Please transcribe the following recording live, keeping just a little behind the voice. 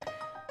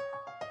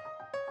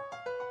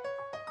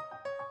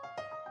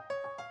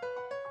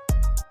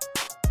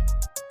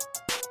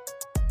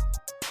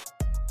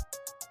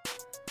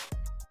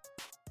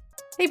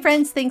Hey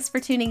friends, thanks for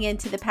tuning in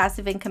to the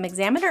Passive Income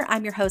Examiner.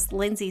 I'm your host,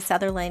 Lindsay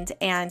Sutherland,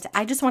 and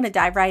I just want to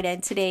dive right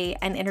in today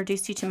and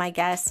introduce you to my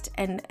guest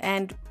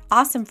and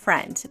awesome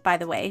friend, by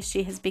the way.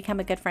 She has become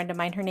a good friend of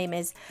mine. Her name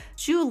is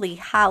Julie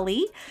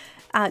Holly.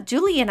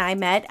 Julie and I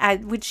met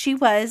when she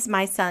was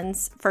my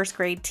son's first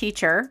grade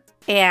teacher,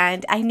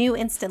 and I knew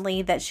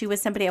instantly that she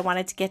was somebody I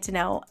wanted to get to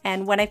know.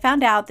 And when I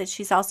found out that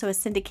she's also a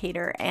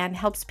syndicator and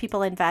helps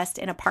people invest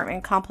in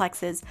apartment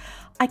complexes,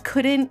 I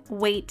couldn't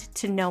wait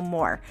to know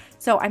more.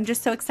 So I'm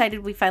just so excited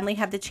we finally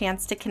have the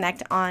chance to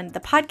connect on the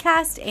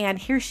podcast, and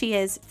here she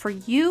is for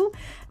you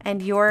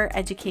and your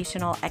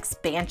educational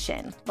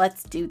expansion.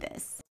 Let's do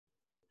this.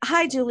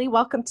 Hi, Julie.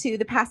 Welcome to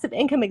the Passive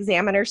Income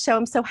Examiner show.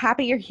 I'm so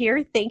happy you're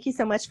here. Thank you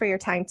so much for your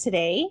time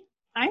today.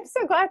 I'm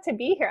so glad to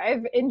be here.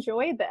 I've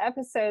enjoyed the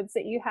episodes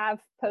that you have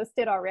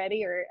posted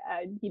already or,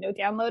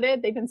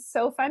 downloaded. They've been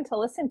so fun to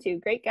listen to.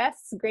 Great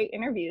guests, great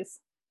interviews.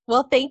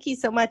 Well, thank you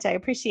so much. I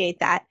appreciate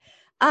that.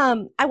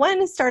 I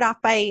wanted to start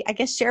off by,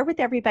 share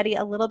with everybody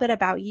a little bit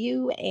about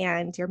you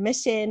and your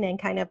mission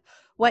and kind of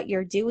what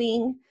you're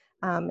doing,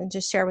 and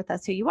just share with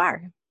us who you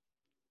are.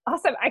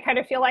 Awesome. I kind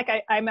of feel like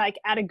I'm like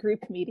at a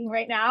group meeting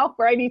right now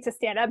where I need to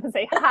stand up and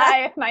say,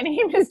 hi, my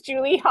name is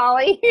Julie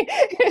Holly.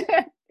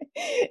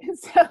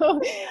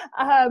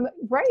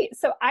 Right.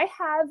 So I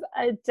have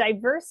a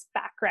diverse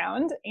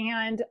background,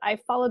 and I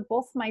followed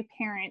both of my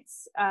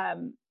parents'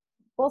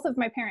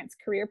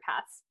 career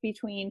paths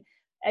between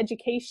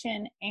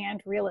education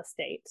and real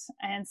estate.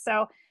 And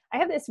so I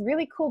have this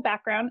really cool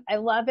background. I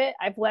love it.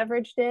 I've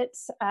leveraged it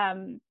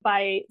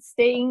by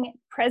staying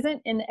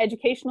present in the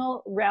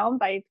educational realm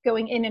by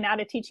going in and out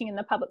of teaching in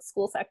the public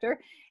school sector.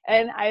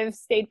 And I've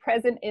stayed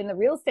present in the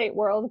real estate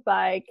world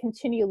by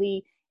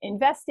continually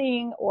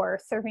investing or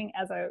serving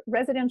as a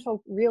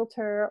residential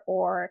realtor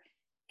or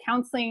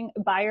counseling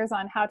buyers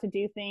on how to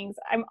do things.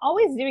 I'm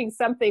always doing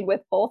something with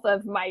both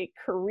of my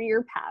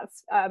career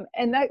paths.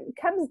 And that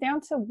comes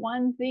down to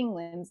one thing,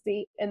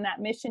 Lindsay, and that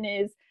mission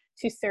is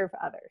to serve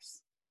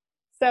others.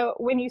 So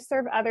when you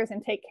serve others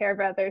and take care of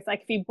others,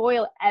 like if you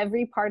boil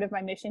every part of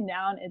my mission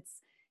down,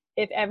 it's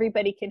if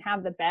everybody can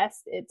have the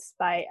best, it's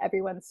by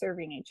everyone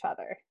serving each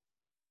other.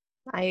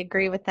 I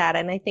agree with that.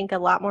 And I think a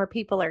lot more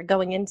people are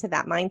going into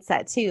that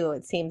mindset too,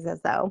 it seems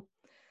as though.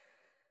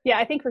 Yeah,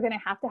 I think we're going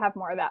to have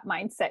more of that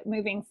mindset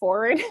moving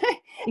forward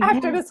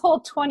after this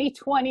whole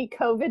 2020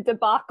 COVID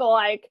debacle.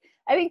 Like,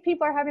 I think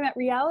people are having that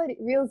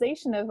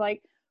realization of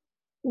like,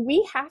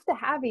 we have to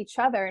have each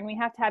other and we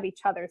have to have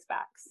each other's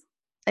backs.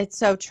 It's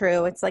so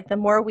true. It's like the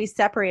more we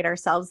separate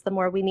ourselves, the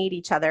more we need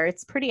each other.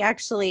 It's pretty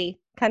actually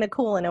kind of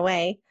cool in a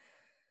way.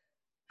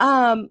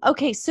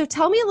 Okay, so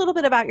tell me a little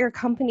bit about your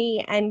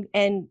company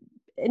and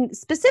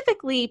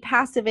specifically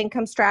passive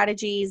income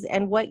strategies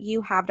and what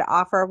you have to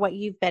offer, what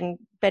you've been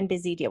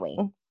busy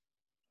doing.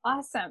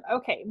 Awesome.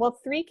 Okay. Well,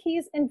 Three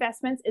Keys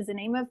Investments is the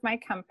name of my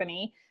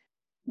company.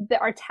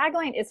 Our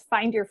tagline is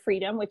Find Your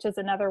Freedom, which is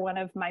another one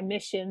of my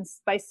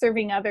missions. By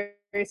serving others,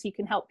 you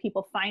can help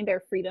people find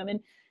their freedom. And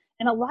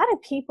a lot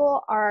of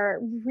people are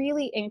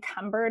really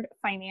encumbered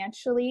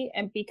financially.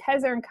 And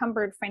because they're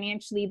encumbered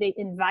financially, they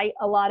invite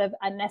a lot of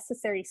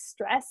unnecessary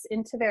stress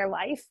into their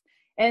life.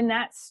 And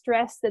that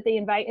stress that they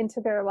invite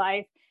into their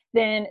life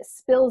then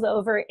spills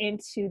over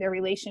into their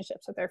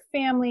relationships with their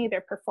family,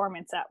 their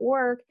performance at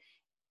work.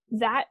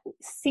 That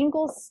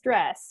single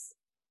stress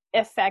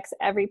affects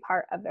every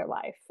part of their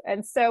life.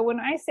 And so when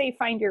I say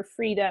find your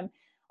freedom,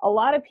 a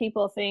lot of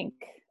people think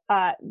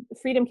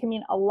freedom can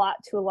mean a lot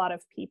to a lot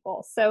of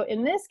people. So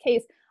in this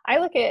case, I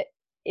look at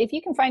if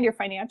you can find your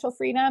financial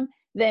freedom,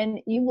 then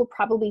you will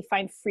probably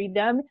find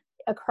freedom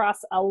across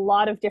a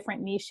lot of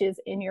different niches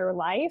in your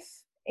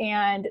life.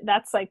 And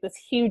that's like this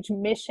huge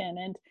mission.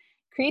 And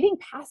creating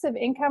passive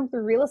income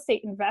through real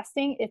estate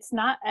investing, it's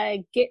not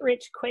a get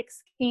rich quick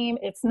scheme.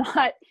 It's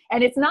not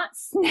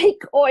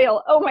snake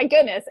oil. Oh my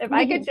goodness. If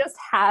I could just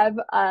have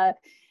a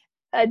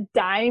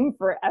dime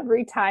for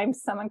every time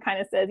someone kind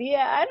of says,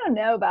 yeah, I don't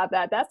know about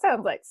that. That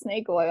sounds like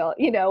snake oil,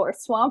 or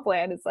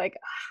swampland. It's like,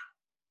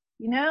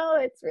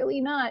 it's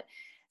really not.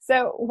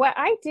 So what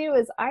I do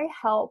is I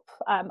help,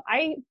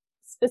 I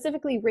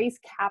specifically raise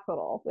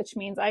capital, which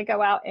means I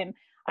go out and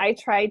I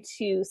try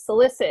to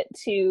solicit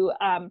to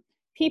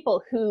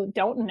people who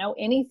don't know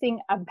anything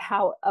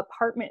about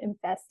apartment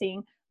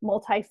investing,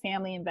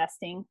 multifamily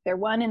investing. They're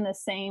one and the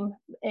same.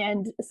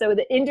 And so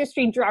the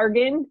industry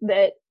jargon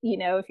that,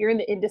 if you're in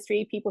the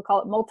industry, people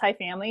call it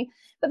multifamily.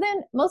 But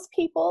then most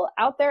people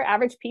out there,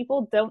 average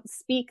people, don't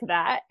speak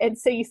that. And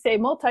so you say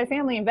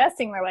multifamily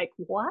investing, they're like,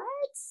 what?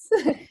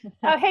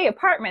 Oh, hey,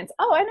 apartments.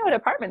 Oh, I know what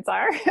apartments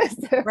are.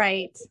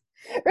 Right.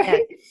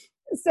 Right. Yeah.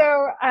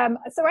 So I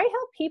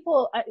help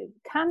people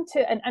come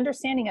to an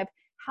understanding of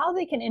how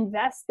they can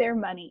invest their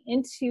money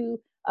into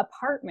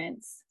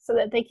apartments so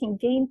that they can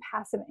gain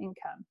passive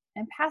income.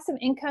 And passive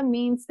income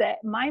means that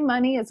my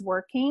money is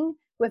working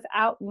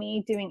without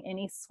me doing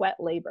any sweat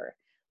labor.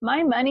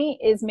 My money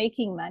is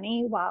making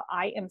money while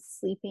I am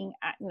sleeping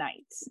at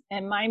night.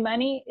 And my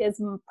money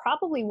is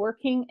probably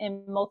working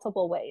in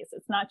multiple ways.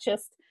 It's not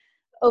just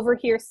over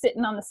here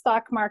sitting on the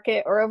stock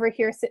market or over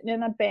here sitting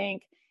in a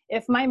bank.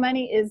 If my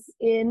money is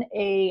in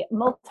a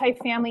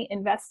multifamily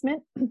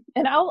investment,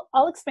 and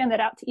I'll expand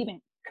that out to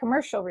even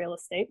commercial real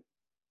estate.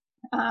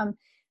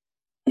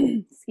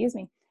 Excuse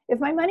me. If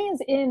my money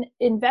is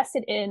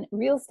invested in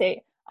real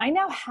estate, I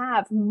now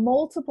have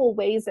multiple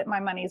ways that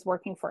my money is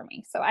working for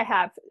me. So I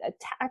have a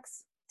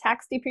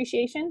tax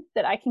depreciation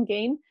that I can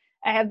gain.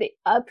 I have the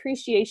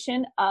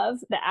appreciation of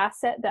the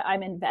asset that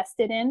I'm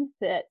invested in.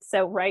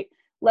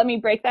 Let me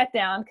break that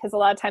down, because a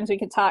lot of times we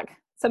can talk.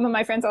 Some of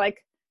my friends are like,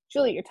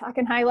 Julie, you're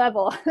talking high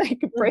level. I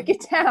could break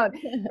it down,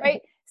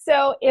 right?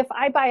 So if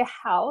I buy a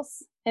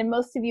house, and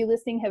most of you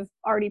listening have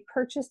already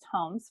purchased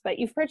homes, but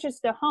you've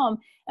purchased a home,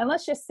 and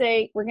let's just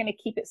say we're going to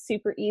keep it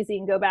super easy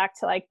and go back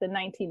to like the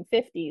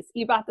 1950s.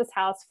 You bought this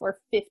house for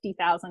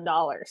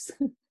 $50,000.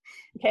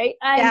 Okay.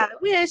 Yeah, I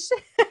wish.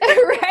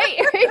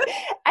 right.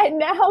 And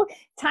now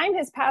time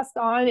has passed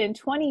on, and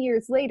 20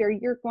 years later,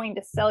 you're going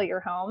to sell your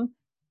home.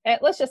 And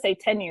let's just say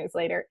 10 years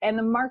later, and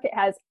the market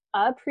has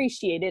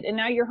appreciated. And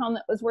now your home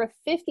that was worth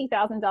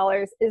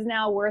 $50,000 is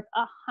now worth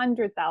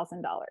 $100,000.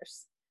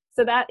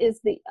 So that is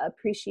the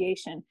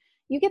appreciation.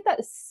 You get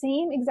that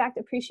same exact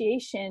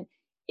appreciation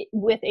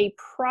with a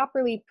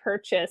properly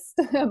purchased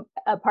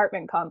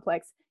apartment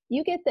complex.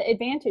 You get the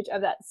advantage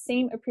of that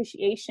same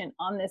appreciation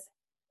on this,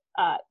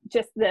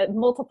 just the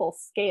multiple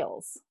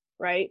scales,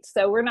 right?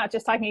 So we're not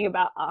just talking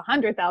about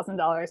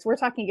 $100,000. We're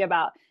talking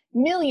about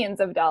millions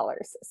of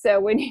dollars. So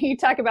when you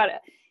talk about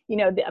it,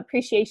 the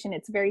appreciation,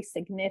 it's very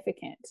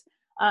significant.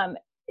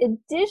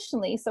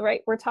 Additionally,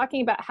 we're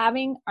talking about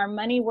having our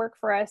money work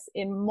for us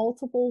in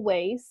multiple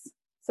ways.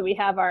 So we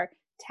have our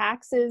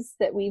taxes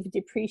that we've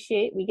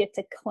depreciate. We get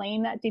to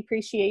claim that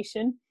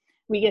depreciation.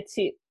 We get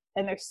to,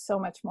 and there's so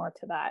much more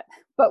to that.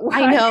 But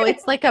I know,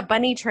 it's like a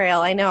bunny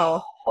trail. I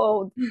know.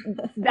 Oh,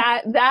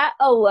 that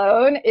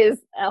alone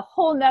is a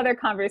whole nother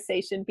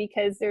conversation,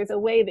 because there's a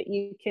way that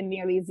you can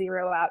nearly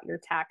zero out your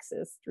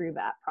taxes through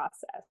that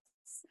process.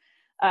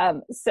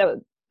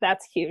 So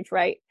that's huge,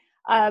 right?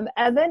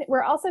 And then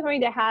we're also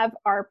going to have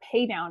our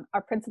pay down,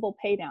 our principal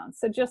pay down.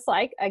 So just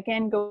like,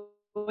 again,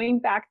 going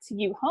back to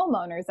you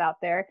homeowners out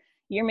there,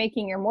 you're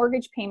making your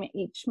mortgage payment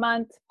each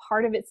month.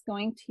 Part of it's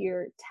going to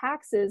your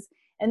taxes.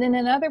 And then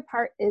another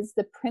part is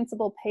the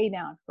principal pay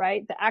down,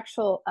 right? The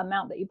actual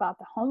amount that you bought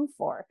the home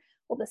for.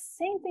 Well, the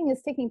same thing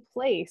is taking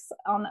place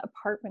on the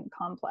apartment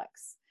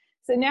complex.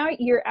 So now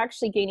you're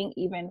actually gaining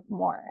even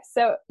more.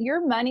 So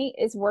your money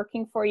is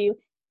working for you.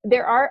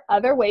 There are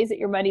other ways that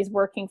your money's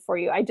working for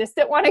you. I just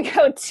don't want to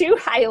go too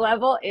high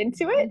level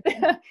into it.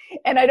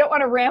 And I don't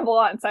want to ramble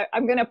on. So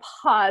I'm going to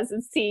pause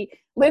and see,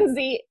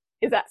 Lindsay,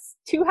 is that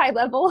too high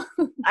level?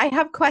 I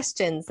have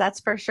questions,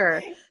 that's for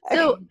sure.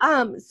 So,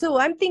 so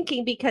I'm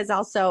thinking, because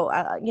also,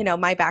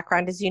 my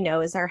background, as you know,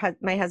 is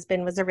my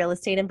husband was a real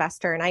estate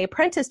investor, and I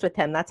apprenticed with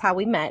him. That's how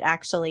we met,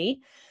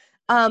 actually.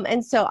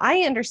 And so I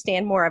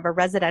understand more of a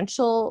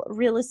residential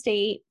real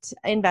estate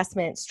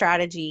investment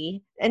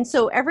strategy. And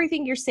so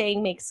everything you're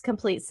saying makes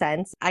complete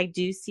sense. I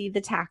do see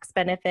the tax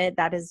benefit.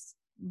 That is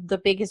the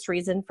biggest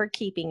reason for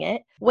keeping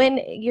it. When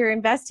you're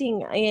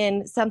investing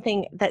in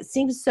something that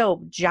seems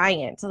so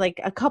giant, like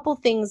a couple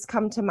things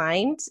come to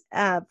mind.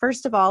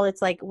 First of all,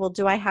 it's like, well,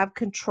 do I have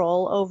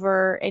control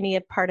over any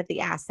part of the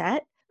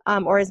asset?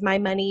 Or is my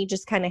money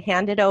just kind of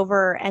handed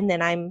over, and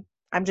then I'm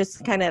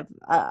just kind of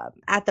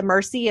at the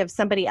mercy of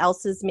somebody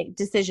else's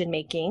decision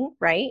making,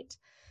 right?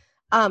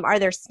 Are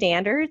there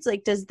standards?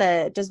 Like, does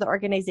the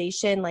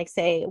organization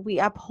say we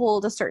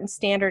uphold a certain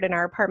standard in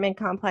our apartment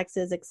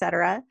complexes, et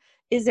cetera?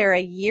 Is there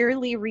a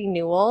yearly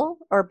renewal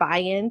or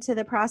buy-in to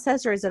the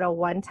process, or is it a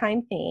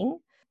one-time thing?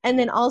 And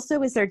then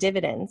also, is there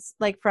dividends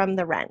from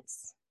the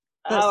rents?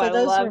 So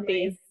those I love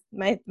these.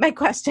 My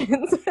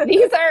questions.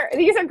 These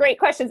are great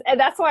questions. And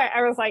that's why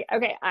I was like,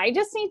 okay, I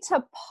just need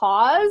to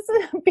pause,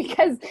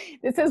 because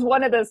this is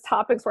one of those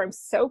topics where I'm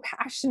so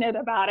passionate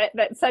about it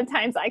that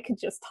sometimes I could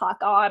just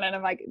talk on, and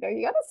I'm like, no,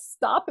 you got to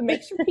stop and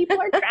make sure people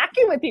are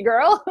tracking with you,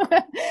 girl.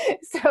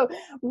 So,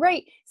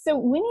 right. So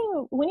when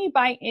you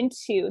buy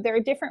into, there are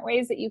different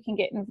ways that you can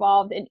get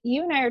involved. And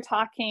you and I are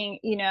talking,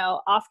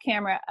 off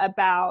camera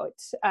about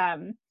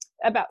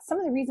some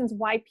of the reasons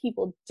why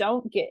people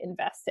don't get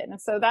invested.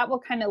 And so that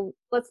will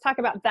let's talk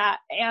about that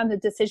and the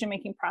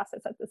decision-making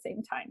process at the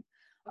same time.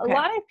 Okay. A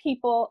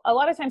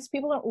lot of times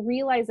people don't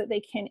realize that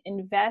they can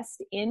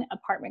invest in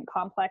apartment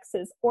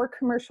complexes or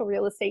commercial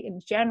real estate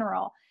in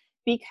general,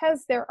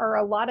 because there are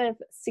a lot of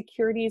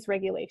securities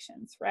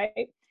regulations,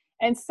 right?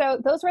 And so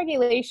those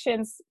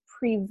regulations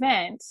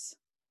prevent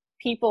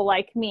people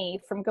like me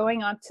from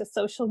going onto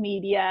social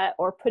media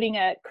or putting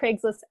a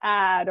Craigslist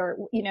ad, or,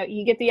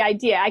 you get the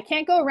idea. I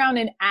can't go around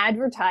and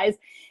advertise,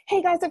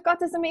 hey guys, I've got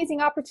this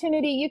amazing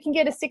opportunity. You can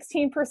get a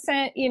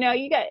 16%,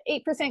 you got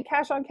 8%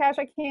 cash on cash.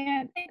 I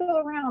can't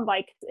go around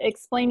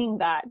explaining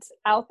that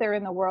out there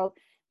in the world,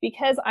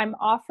 because I'm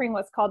offering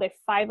what's called a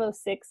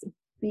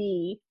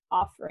 506B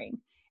offering.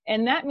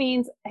 And that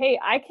means, hey,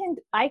 I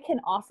can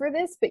offer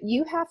this, but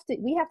we have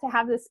to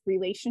have this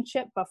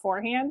relationship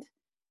beforehand.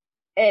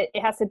 It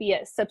has to be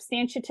a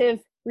substantive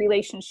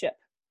relationship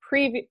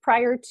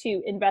prior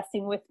to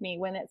investing with me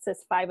when it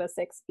says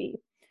 506B.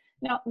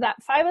 Now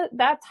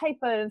that type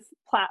of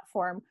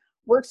platform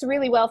works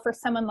really well for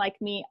someone like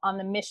me on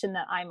the mission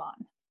that I'm on.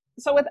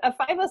 So with a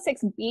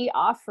 506B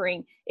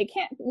offering,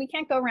 we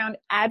can't go around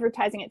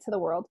advertising it to the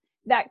world.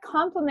 That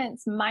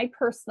complements my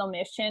personal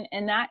mission,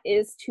 and that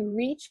is to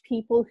reach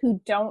people who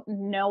don't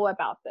know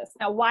about this.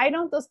 Now, why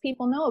don't those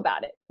people know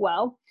about it?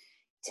 Well,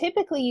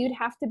 typically you'd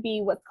have to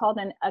be what's called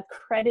an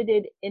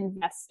accredited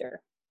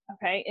investor,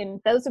 okay?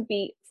 And those would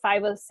be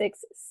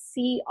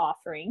 506C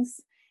offerings.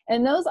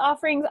 And those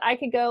offerings I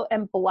could go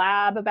and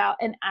blab about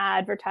and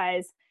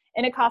advertise,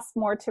 and it costs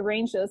more to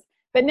arrange those.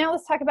 But now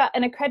let's talk about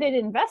an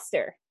accredited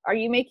investor. Do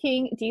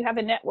you have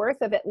a net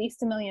worth of at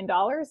least $1 million?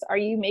 Are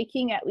you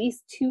making at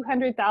least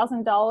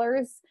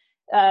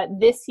 $200,000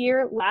 this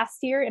year, last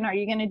year? And are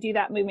you going to do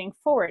that moving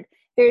forward?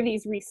 There are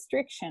these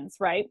restrictions,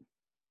 right?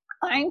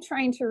 I'm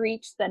trying to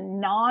reach the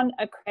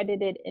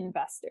non-accredited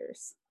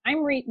investors.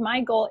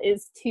 My goal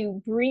is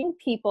to bring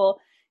people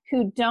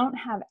who don't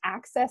have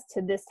access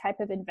to this type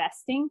of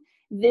investing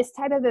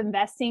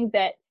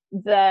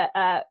that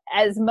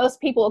as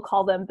most people will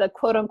call them, the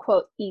quote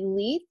unquote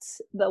elite,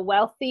 the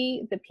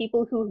wealthy, the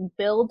people who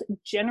build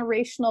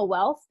generational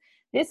wealth.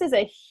 This is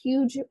a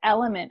huge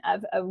element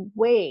of a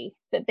way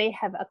that they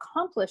have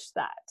accomplished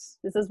that.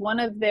 This is one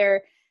of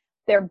their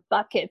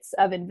buckets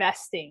of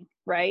investing,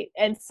 right?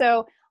 And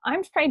so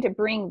I'm trying to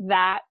bring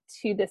that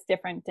to this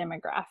different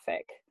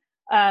demographic.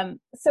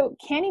 So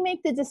can you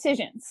make the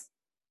decisions?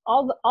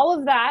 All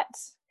of that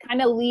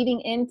kind of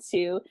leading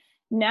into,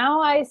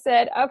 now I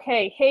said,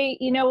 okay, hey,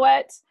 you know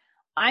what?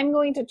 I'm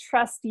going to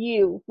trust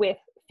you with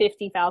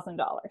 $50,000.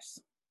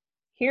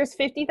 Here's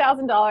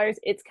 $50,000.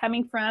 It's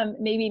coming from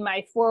maybe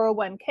my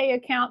 401k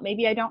account.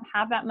 Maybe I don't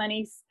have that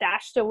money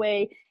stashed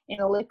away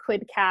in a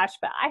liquid cash,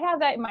 but I have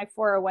that in my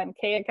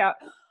 401k account.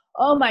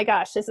 Oh my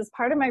gosh, this is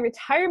part of my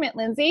retirement,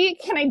 Lindsay.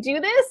 Can I do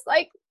this?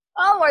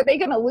 Are they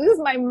going to lose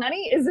my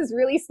money? Is this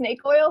really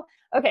snake oil?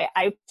 Okay,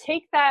 I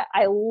take that.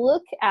 I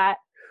look at,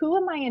 who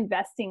am I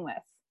investing with?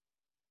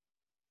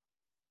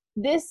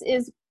 This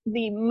is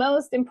the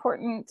most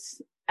important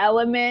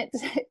element.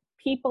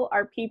 People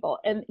are people,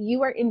 and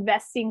you are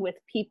investing with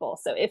people.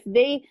 So if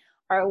they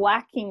are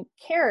lacking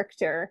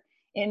character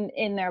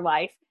in their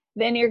life,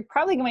 then you're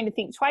probably going to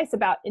think twice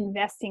about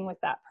investing with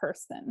that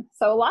person.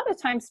 So a lot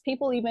of times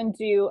people even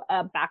do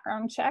a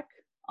background check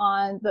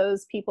on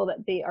those people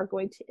that they are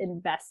going to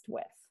invest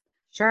with.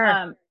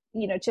 Sure.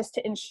 Just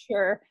to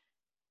ensure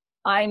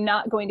I'm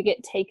not going to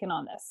get taken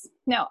on this.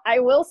 Now, I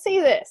will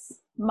say this.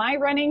 My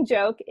running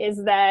joke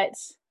is that,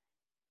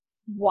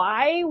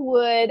 why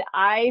would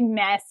I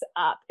mess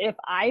up? If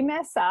I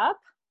mess up,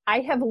 I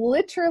have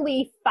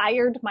literally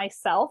fired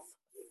myself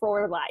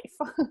for life,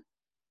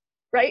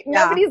 right?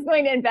 Yeah. Nobody's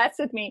going to invest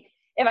with me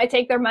if I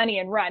take their money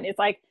and run. It's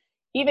like,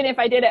 even if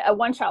I did a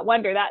one-shot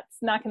wonder, that's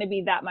not going to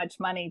be that much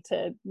money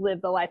to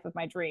live the life of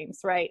my dreams,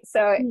 right?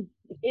 So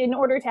in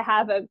order to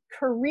have a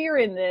career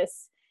in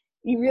this,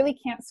 you really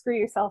can't screw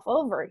yourself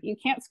over. You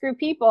can't screw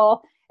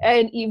people,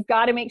 and you've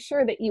got to make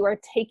sure that you are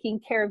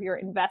taking care of your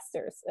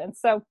investors. And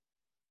so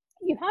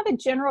you have a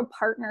general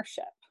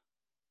partnership,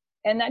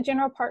 and that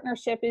general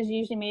partnership is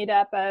usually made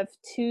up of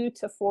 2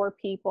 to 4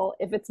 people.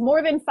 If it's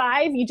more than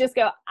 5, you just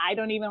go, I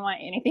don't even want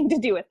anything to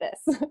do with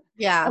this.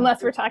 Yeah.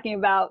 Unless we're talking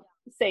about,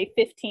 say,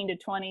 15 to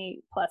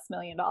 20 plus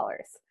 $1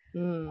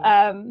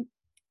 million.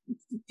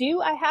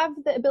 Do I have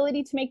the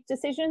ability to make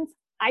decisions?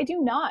 I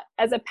do not,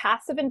 as a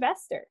passive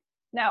investor.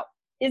 Now,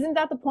 isn't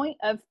that the point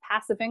of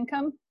passive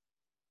income?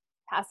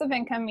 Passive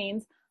income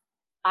means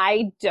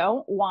I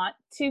don't want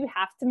to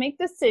have to make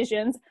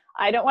decisions.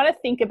 I don't want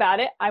to think about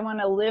it. I want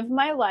to live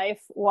my life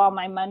while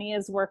my money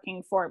is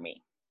working for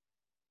me.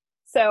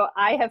 So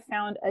I have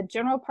found a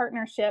general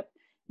partnership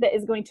that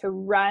is going to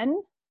run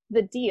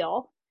the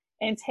deal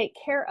and take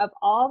care of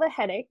all the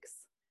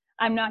headaches.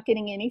 I'm not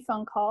getting any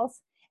phone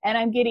calls, and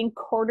I'm getting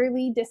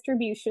quarterly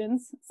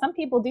distributions. Some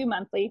people do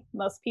monthly,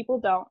 most people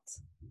don't.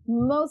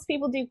 Most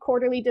people do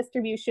quarterly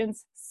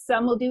distributions.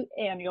 Some will do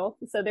annual.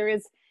 So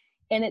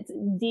and it's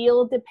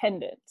deal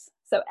dependent.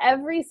 So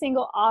every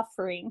single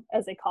offering,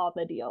 as they call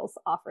the deals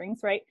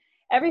offerings, right?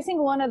 Every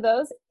single one of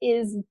those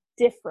is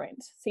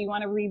different. So you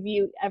want to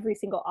review every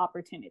single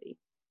opportunity.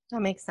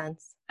 That makes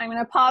sense. I'm going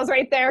to pause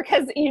right there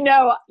because,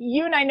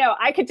 you and I know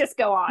I could just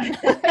go on.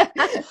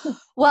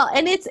 Well,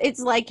 and it's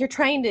like you're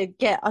trying to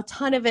get a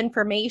ton of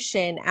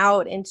information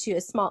out into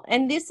a small,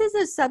 and this is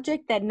a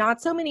subject that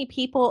not so many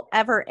people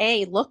ever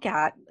look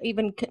at,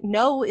 even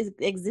know is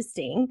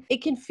existing.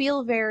 It can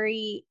feel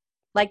very,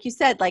 like you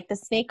said, like the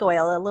snake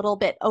oil, a little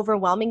bit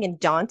overwhelming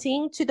and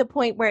daunting, to the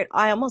point where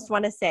I almost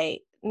want to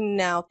say,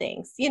 no,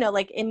 thanks,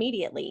 like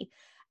immediately.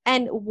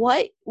 And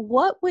what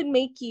would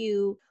make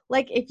you,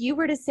 like, if you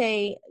were to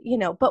say,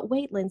 but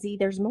wait, Lindsay,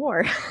 there's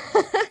more.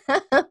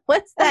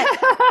 What's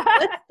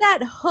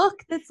that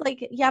hook that's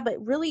like, yeah,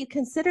 but really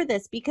consider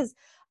this? Because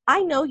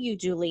I know you,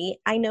 Julie.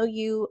 I know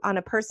you on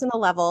a personal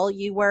level.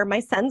 You were my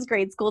son's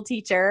grade school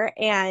teacher.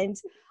 And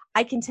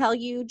I can tell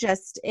you,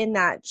 just in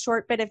that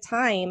short bit of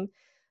time,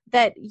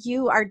 that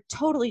you are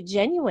totally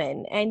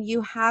genuine and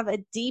you have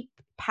a deep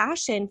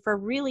passion for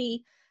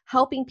really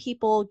helping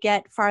people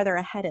get farther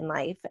ahead in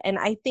life. And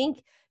I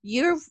think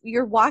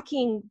you're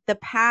walking the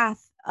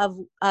path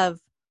of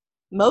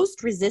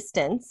most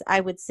resistance,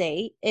 I would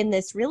say, in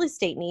this real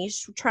estate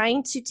niche,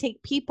 trying to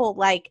take people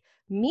like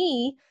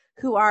me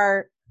who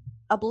are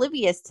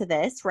oblivious to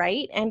this,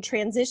 right? And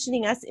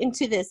transitioning us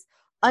into this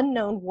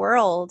unknown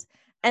world.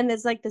 And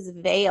there's like this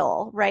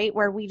veil, right?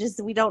 Where we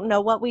don't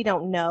know what we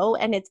don't know.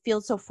 And it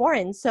feels so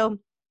foreign. So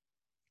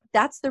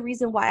that's the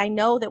reason why I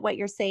know that what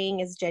you're saying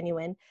is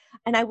genuine.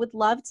 And I would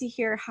love to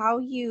hear how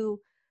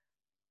you,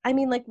 I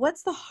mean, like,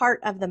 what's the heart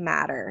of the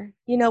matter?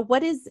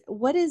 What is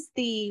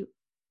the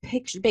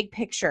big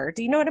picture?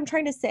 Do you know what I'm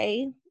trying to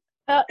say?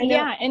 I know.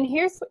 Yeah, and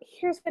here's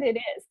what it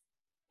is.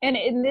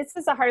 And this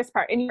is the hardest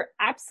part. And you're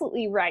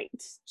absolutely right.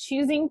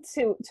 Choosing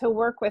to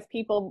work with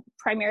people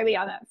primarily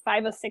on that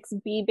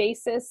 506B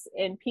basis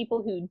and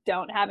people who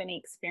don't have any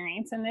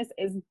experience in this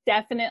is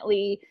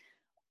definitely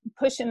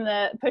pushing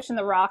the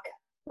rock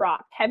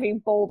heavy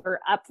boulder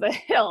up the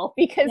hill,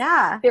 because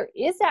Yeah. there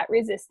is that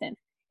resistance,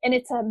 and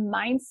it's a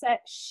mindset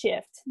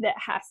shift that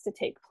has to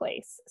take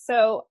place.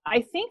 So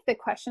I think the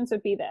questions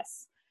would be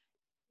this: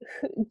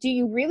 do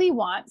you really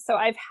want, so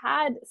I've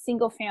had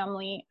single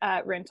family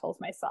rentals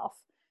myself.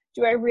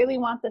 Do I really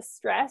want the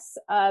stress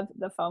of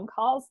the phone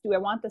calls? Do I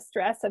want the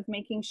stress of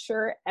making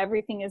sure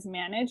everything is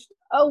managed?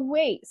 Oh,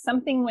 wait,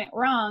 something went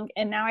wrong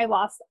and now I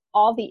lost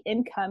all the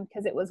income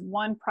because it was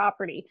one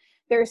property.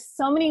 There's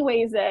so many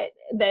ways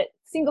that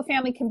single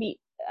family can be,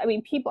 I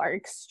mean, people are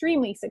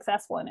extremely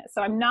successful in it.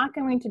 So I'm not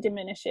going to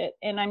diminish it,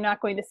 and I'm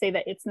not going to say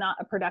that it's not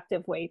a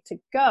productive way to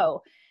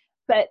go.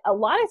 But a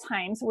lot of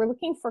times we're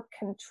looking for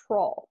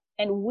control,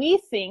 and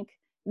we think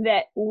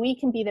that we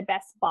can be the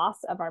best boss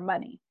of our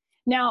money.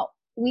 Now,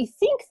 we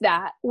think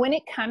that when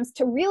it comes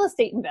to real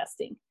estate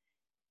investing,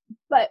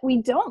 but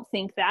we don't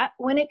think that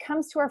when it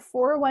comes to our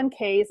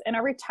 401ks and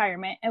our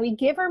retirement, and we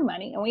give our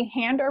money and we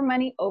hand our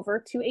money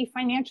over to a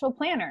financial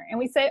planner and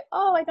we say,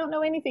 oh, I don't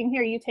know anything,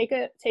 here, you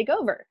take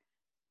over.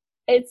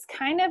 It's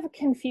kind of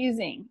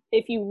confusing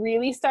if you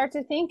really start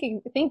to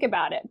think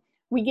about it.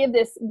 We give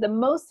the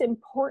most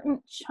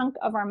important chunk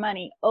of our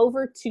money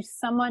over to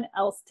someone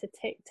else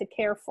to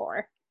care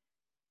for.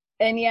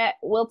 And yet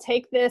we'll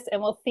take this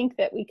and we'll think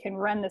that we can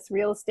run this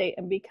real estate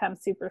and become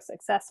super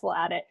successful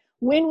at it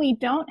when we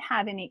don't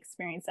have any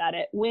experience at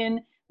it,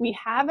 when we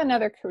have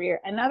another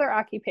career, another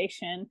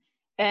occupation,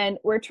 and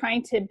we're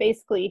trying to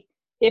basically,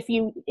 if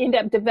you end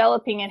up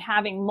developing and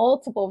having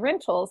multiple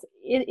rentals,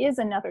 it is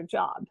another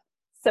job.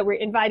 So we're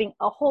inviting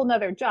a whole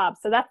nother job.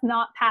 So that's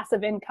not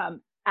passive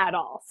income at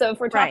all. So if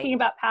we're talking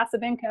about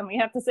passive income, we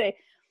have to say,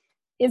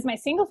 is my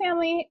single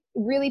family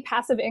really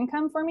passive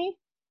income for me?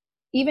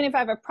 Even if I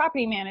have a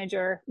property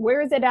manager,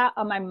 where is it at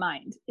on my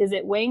mind? Is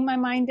it weighing my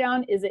mind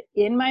down? Is it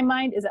in my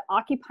mind? Is it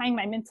occupying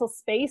my mental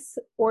space?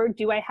 Or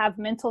do I have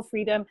mental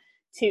freedom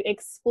to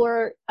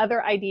explore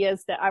other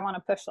ideas that I want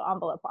to push the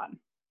envelope on?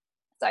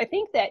 So I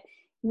think that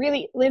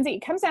really, Lindsay,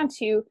 it comes down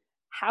to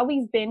how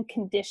we've been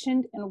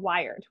conditioned and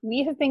wired.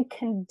 We have been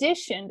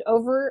conditioned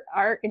over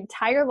our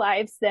entire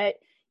lives that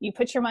you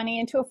put your money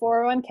into a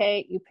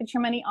 401k, you put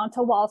your money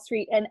onto Wall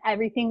Street, and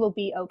everything will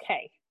be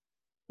okay.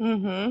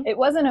 Mm-hmm. It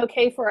wasn't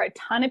okay for a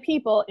ton of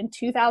people in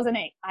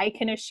 2008. I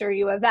can assure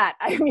you of that.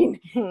 I mean,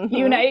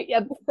 you and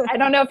I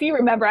don't know if you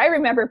remember, I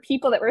remember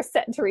people that were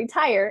set to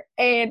retire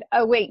and,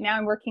 oh, wait, now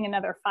I'm working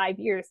another 5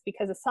 years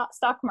because the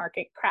stock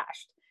market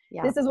crashed.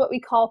 Yeah. This is what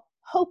we call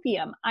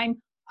hopium. I'm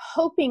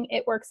hoping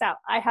it works out.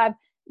 I have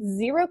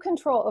zero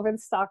control over the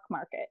stock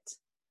market.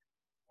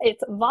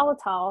 It's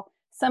volatile.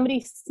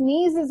 Somebody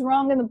sneezes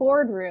wrong in the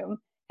boardroom,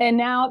 and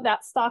now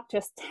that stock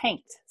just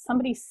tanked.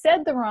 Somebody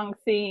said the wrong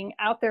thing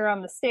out there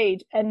on the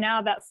stage, and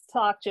now that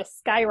stock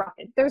just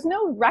skyrocketed. There's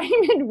no rhyme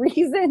and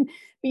reason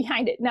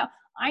behind it. Now,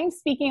 I'm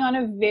speaking on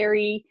a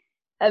very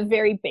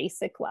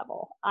basic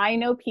level. I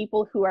know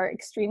people who are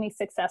extremely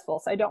successful,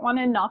 so I don't want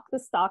to knock the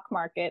stock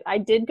market. I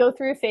did go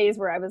through a phase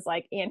where I was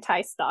like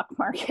anti-stock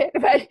market,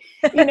 but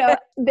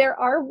there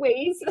are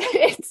ways,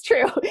 it's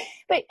true.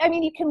 But I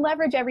mean, you can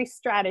leverage every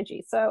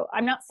strategy. So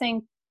I'm not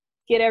saying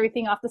get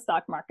everything off the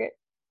stock market.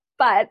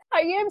 But I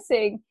am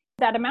saying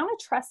that amount of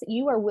trust that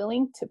you are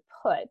willing to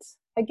put,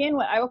 again,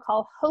 what I will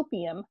call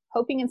hopium,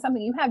 hoping in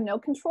something you have no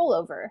control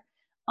over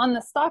on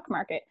the stock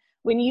market,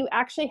 when you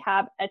actually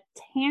have a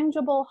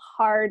tangible,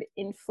 hard,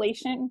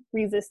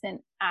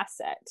 inflation-resistant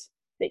asset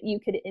that you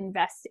could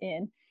invest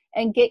in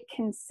and get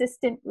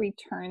consistent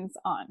returns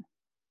on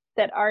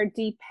that are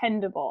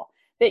dependable,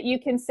 that you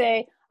can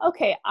say,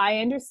 okay, I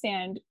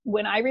understand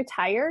when I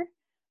retire,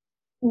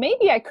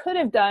 maybe I could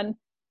have done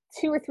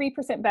 2 or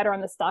 3% better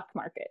on the stock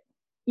market.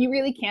 You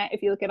really can't.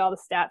 If you look at all the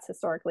stats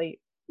historically,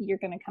 you're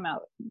going to come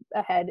out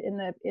ahead in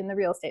the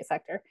real estate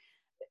sector.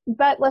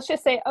 But let's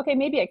just say, okay,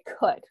 maybe I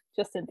could,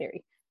 just in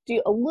theory,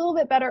 do a little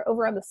bit better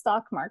over on the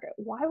stock market.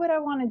 Why would I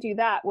want to do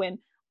that when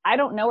I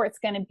don't know where it's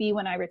going to be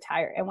when I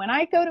retire? And when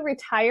I go to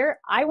retire,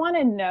 I want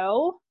to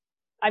know.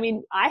 I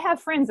mean, I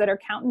have friends that are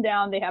counting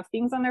down. They have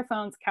things on their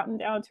phones counting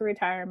down to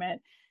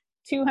retirement.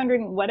 200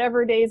 and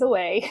whatever days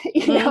away,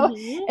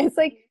 Mm-hmm. it's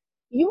like,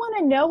 you want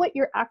to know what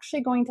you're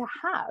actually going to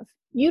have.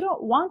 You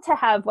don't want to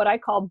have what I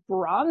call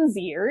bronze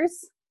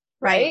years,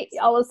 Right.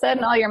 right? All of a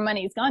sudden, all your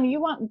money's gone.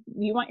 You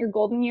want your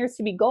golden years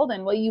to be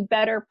golden. Well, you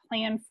better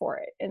plan for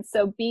it. And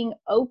so being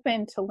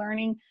open to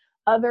learning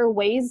other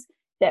ways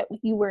that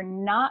you were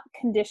not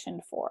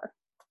conditioned for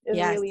is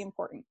Yes. really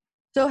important.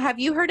 So have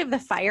you heard of the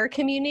FIRE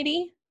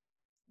community?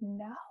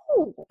 No,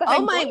 but Oh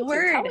I'm my going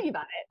to. Tell word. me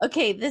about it.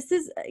 Okay, this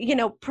is,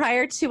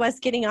 prior to us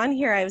getting on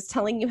here, I was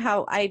telling you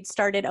how I'd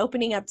started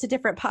opening up to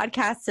different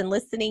podcasts and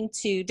listening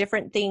to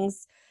different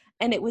things,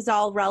 and it was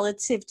all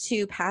relative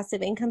to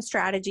passive income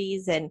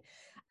strategies, and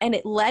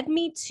it led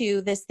me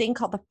to this thing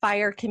called the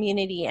FIRE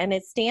community, and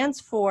it stands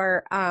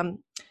for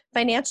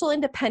Financial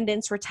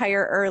Independence,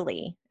 Retire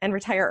Early, and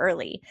Retire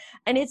Early.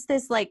 And it's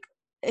this like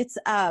it's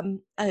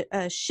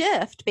a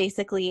shift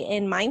basically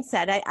in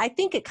mindset. I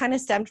think it kind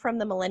of stemmed from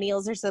the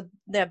millennials. There's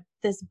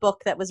this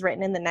book that was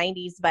written in the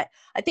 90s, but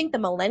I think the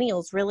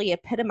millennials really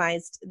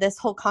epitomized this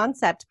whole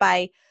concept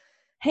by,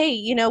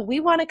 hey, we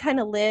want to kind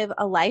of live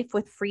a life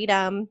with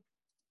freedom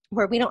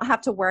where we don't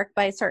have to work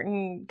by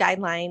certain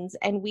guidelines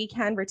and we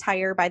can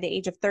retire by the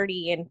age of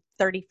 30 and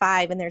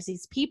 35. And there's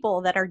these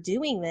people that are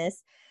doing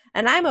this.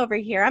 And I'm over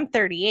here, I'm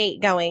 38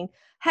 going,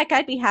 heck,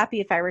 I'd be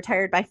happy if I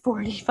retired by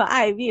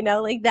 45,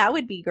 like that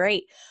would be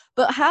great.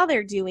 But how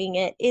they're doing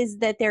it is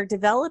that they're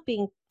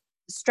developing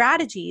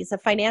strategies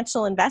of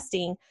financial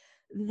investing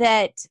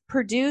that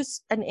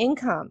produce an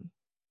income,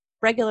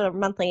 regular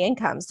monthly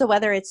income. So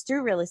whether it's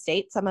through real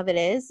estate, some of it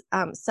is,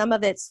 some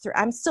of it's through,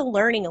 I'm still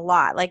learning a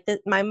lot. Like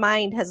my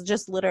mind has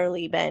just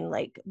literally been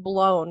like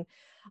blown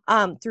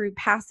through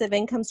passive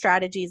income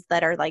strategies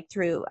that are like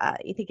through, I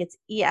think it's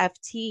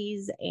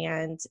EFTs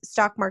and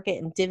stock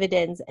market and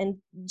dividends and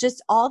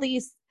just all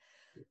these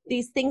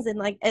things.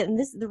 And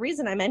this, the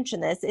reason I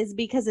mention this is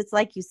because it's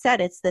like you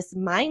said, it's this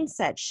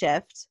mindset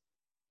shift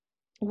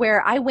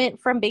where I went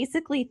from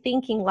basically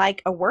thinking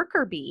like a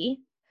worker bee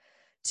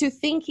to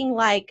thinking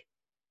like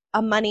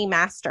a money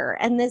master.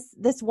 And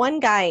this one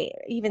guy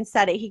even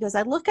said it. He goes,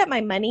 I look at my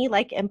money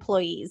like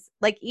employees.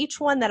 Like each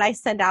one that I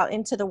send out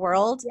into the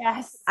world,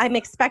 Yes. I'm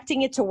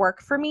expecting it to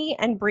work for me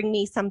and bring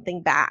me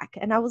something back.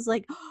 And I was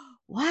like,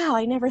 wow,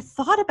 I never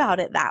thought about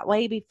it that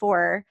way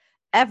before,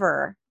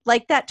 ever.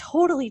 Like that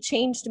totally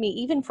changed me,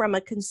 even from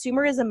a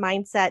consumerism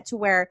mindset to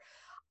where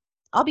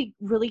I'll be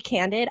really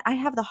candid. I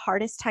have the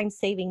hardest time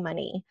saving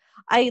money.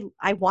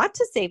 I want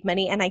to save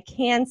money and I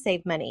can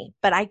save money,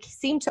 but I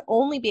seem to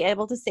only be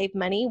able to save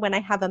money when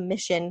I have a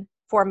mission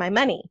for my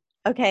money.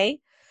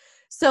 Okay.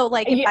 So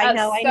like if I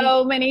know I need,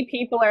 so many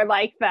people are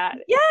like that.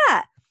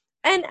 yeah.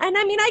 And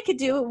I mean, I could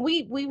do,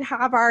 we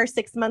have our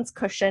 6 months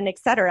cushion, et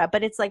cetera.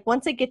 But it's like,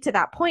 once I get to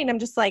that point, I'm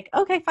just like,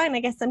 okay, fine, I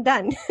guess I'm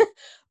done.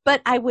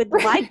 But I would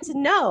like to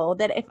know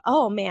that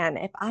oh man,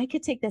 if I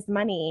could take this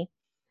money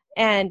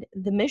and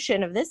the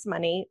mission of this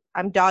money,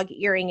 I'm dog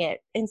earing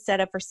it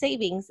instead of for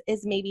savings,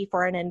 is maybe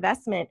for an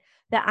investment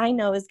that I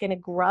know is going to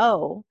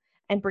grow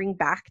and bring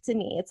back to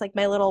me. It's like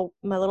my little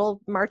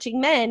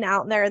marching men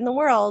out there in the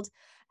world.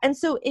 And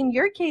so in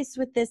your case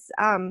with this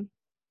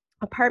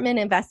apartment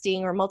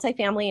investing or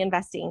multifamily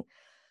investing,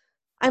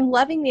 I'm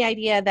loving the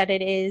idea that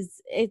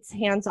it's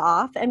hands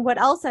off. And what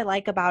else I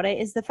like about it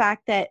is the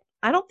fact that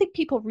I don't think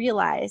people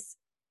realize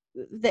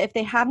that if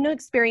they have no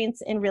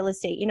experience in real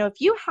estate, if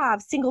you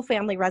have single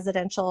family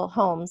residential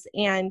homes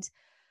and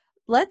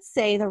let's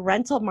say the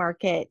rental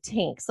market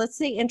tanks, let's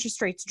say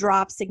interest rates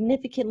drop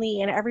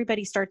significantly and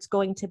everybody starts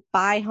going to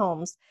buy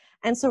homes.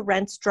 And so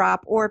rents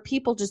drop or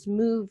people just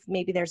move,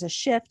 maybe there's a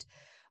shift.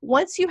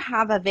 Once you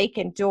have a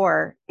vacant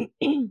door,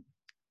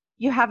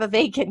 you have a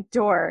vacant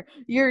door.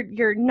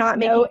 You're not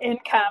no making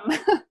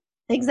income.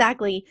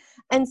 exactly.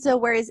 And so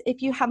whereas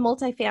if you have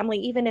multifamily,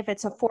 even if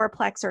it's a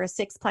fourplex or a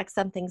sixplex,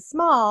 something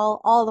small,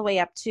 all the way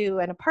up to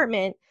an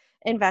apartment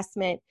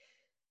investment,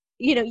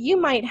 you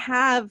might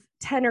have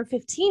 10 or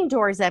 15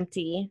 doors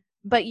empty,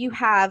 but you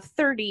have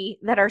 30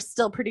 that are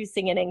still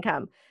producing an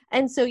income.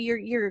 And so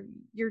you're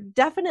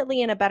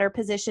definitely in a better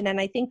position.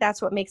 And I think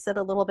that's what makes it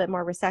a little bit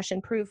more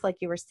recession proof, like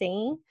you were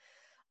saying.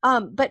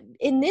 But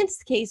in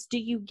this case, do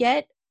you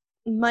get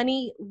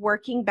money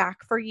working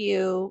back for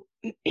you?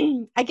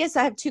 I guess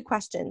I have two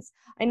questions.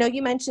 I know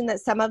you mentioned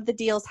that some of the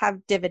deals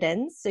have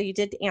dividends, so you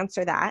did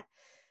answer that.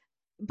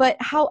 But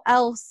how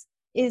else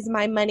is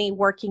my money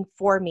working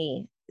for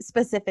me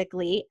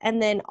specifically?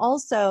 And then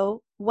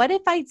also, what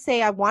if I'd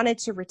say I wanted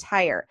to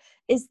retire?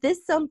 Is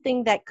this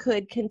something that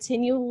could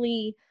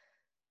continually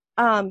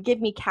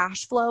give me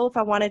cash flow if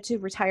I wanted to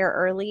retire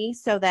early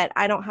so that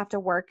I don't have to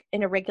work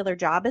in a regular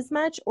job as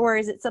much? Or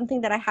is it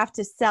something that I have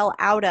to sell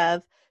out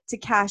of to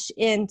cash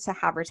in to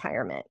have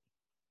retirement?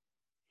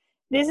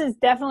 This is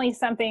definitely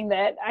something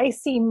that I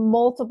see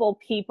multiple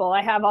people.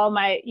 I have all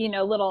my,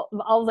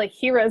 all the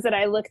heroes that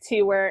I look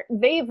to where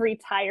they've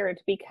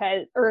retired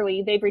because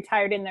they've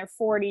retired in their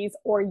 40s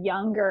or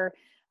younger.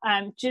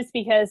 just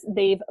because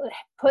they've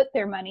put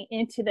their money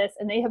into this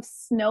and they have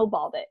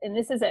snowballed it. And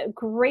this is a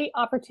great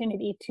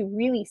opportunity to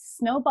really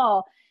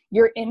snowball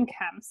your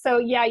income. So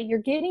yeah, you're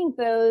getting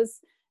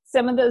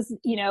some of those,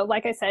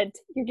 like I said,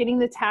 you're getting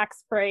the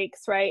tax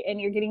breaks, right?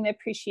 And you're getting the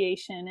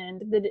appreciation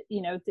and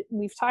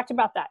we've talked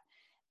about that.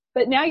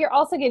 But now you're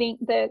also getting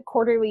the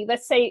quarterly,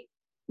 let's say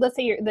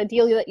the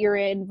deal that you're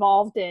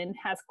involved in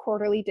has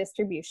quarterly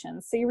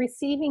distributions. So you're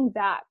receiving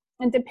that.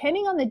 And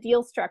depending on the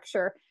deal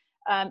structure,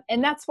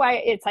 and that's why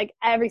it's like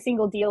every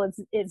single deal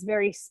is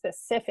very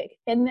specific.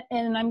 And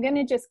I'm going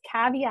to just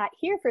caveat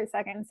here for a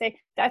second and say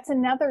that's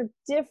another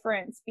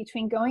difference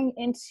between going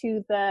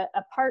into the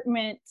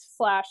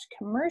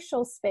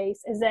apartment/commercial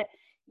space is that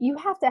you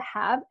have to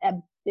have a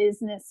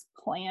business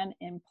plan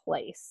in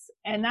place.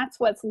 And that's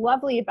what's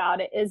lovely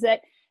about it is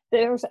that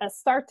there's a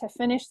start to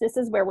finish. This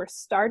is where we're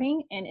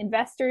starting, and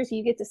investors,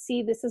 you get to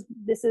see this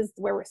is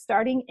where we're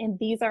starting, and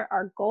these are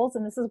our goals,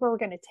 and this is where we're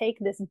going to take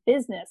this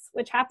business,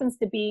 which happens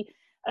to be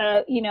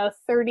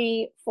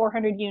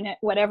 400 unit,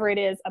 whatever it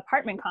is,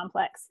 apartment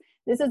complex.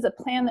 This is a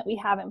plan that we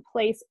have in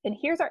place, and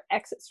here's our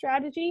exit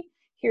strategy.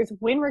 Here's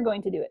when we're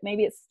going to do it.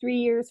 Maybe it's 3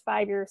 years,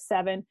 5 years,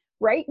 7.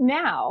 Right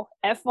now,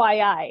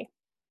 FYI,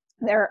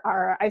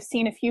 I've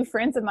seen a few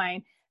friends of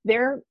mine,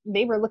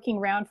 they were looking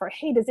around for,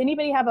 hey, does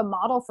anybody have a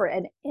model for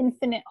an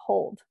infinite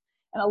hold?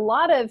 And a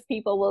lot of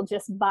people will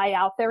just buy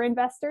out their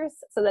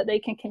investors so that they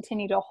can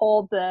continue to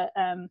hold that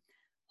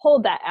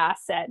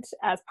asset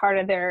as part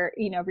of their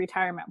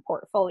retirement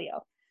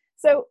portfolio.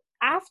 So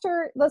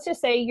after, let's just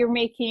say you're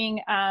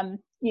making 16%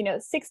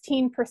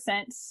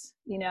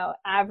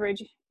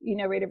 average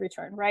rate of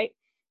return, right?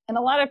 And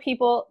a lot of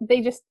people, they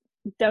just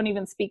don't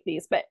even speak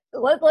these, but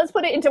let's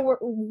put it into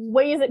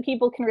ways that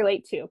people can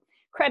relate to.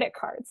 Credit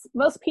cards.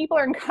 Most people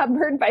are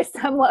encumbered by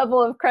some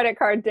level of credit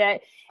card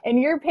debt,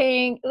 and you're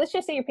paying, let's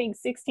just say you're paying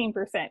 16%,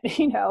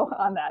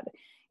 on that.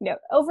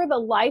 Over the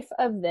life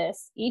of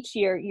this, each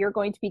year, you're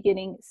going to be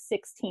getting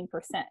 16%.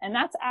 And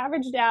that's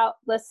averaged out.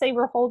 Let's say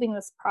we're holding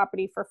this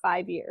property for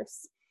 5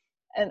 years.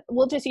 And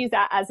we'll just use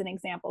that as an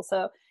example.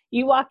 So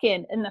you walk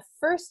in, and the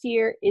first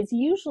year is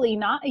usually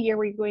not a year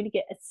where you're going to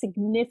get a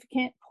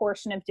significant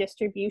portion of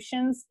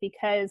distributions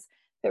because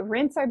the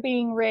rents are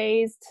being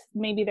raised.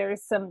 Maybe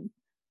there's some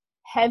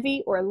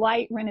heavy or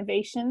light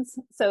renovations.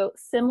 So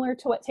similar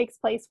to what takes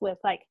place with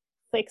like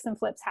fix and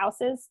flips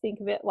houses, think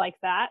of it like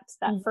that.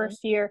 That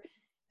first year,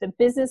 the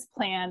business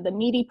plan, the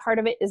meaty part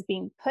of it is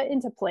being put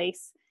into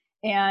place,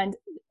 and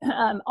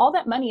all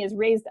that money is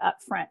raised up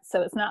front.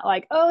 So it's not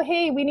like, oh,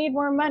 hey, we need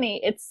more money.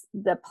 It's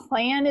the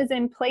plan is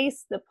in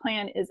place. The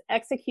plan is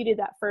executed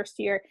that first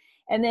year.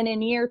 And then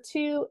in year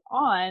 2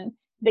 on,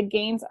 the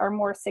gains are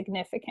more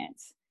significant.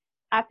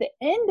 At the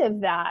end of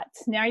that,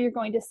 now you're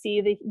going to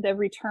see the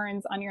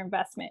returns on your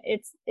investment.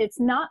 It's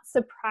not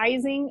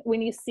surprising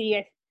when you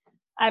see,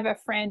 I have a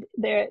friend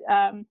that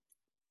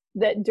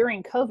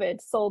during COVID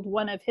sold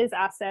one of his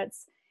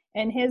assets,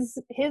 and his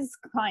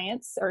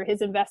clients or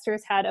his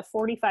investors had a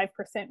 45%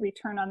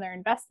 return on their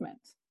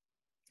investment.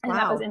 And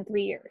that was in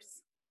 3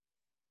 years.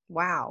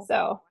 Wow.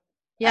 So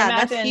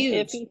yeah, that's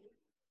huge.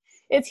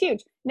 It's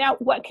huge. Now,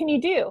 what can you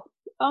do?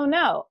 Oh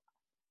no,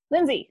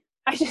 Lindsay,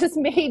 I just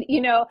made,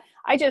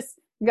 I just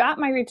got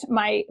my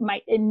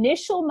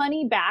initial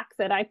money back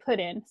that I put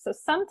in. So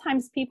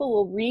sometimes people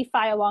will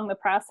refi along the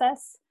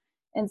process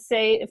and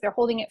say, if they're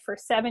holding it for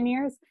 7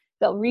 years,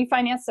 they'll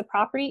refinance the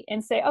property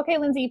and say, okay,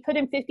 Lindsay, you put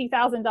in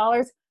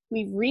 $50,000.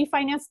 We've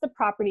refinanced the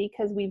property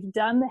because we've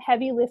done the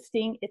heavy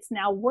lifting. It's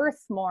now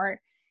worth more.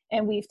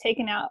 And we've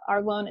taken out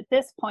our loan at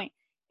this point.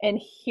 And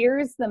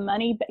here's the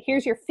money, but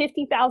here's your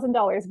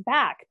 $50,000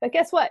 back. But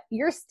guess what?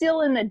 You're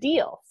still in the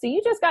deal. So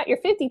you just got your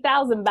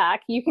 $50,000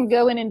 back. You can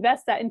go and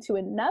invest that into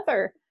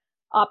another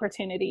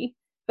opportunity.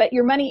 But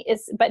your money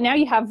but now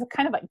you have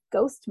kind of like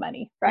ghost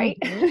money, right?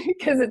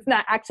 Because it's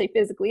not actually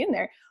physically in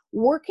there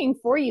working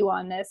for you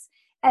on this.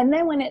 And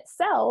then when it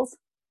sells,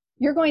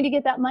 you're going to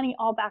get that money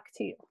all back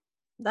to you.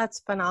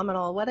 That's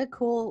phenomenal. What a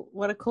cool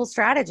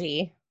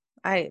strategy.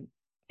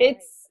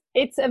 It's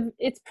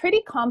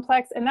pretty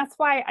complex, and that's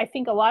why I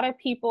think a lot of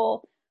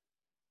people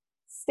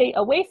stay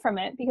away from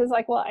it because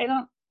like, well, I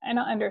don't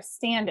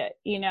understand it,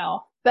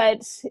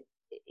 but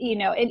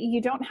and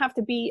you don't have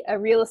to be a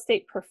real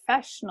estate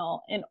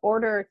professional in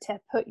order to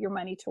put your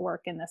money to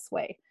work in this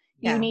way.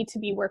 Yeah. You need to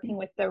be working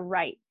with the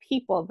right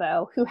people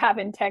though, who have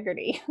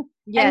integrity.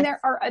 Yes. And there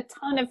are a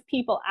ton of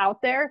people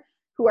out there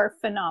who are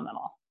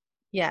phenomenal.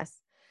 Yes.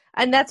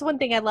 And that's one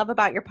thing I love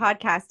about your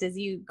podcast is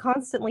you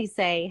constantly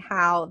say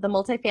how the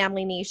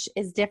multifamily niche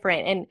is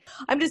different. And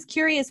I'm just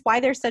curious why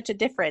there's such a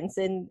difference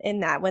in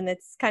that when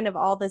it's kind of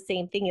all the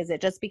same thing. Is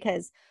it just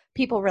because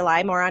people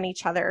rely more on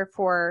each other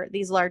for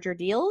these larger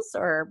deals,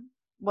 or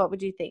what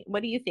would you think?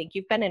 What do you think?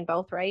 You've been in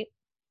both, right?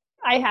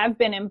 I have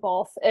been in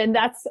both. And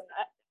that's,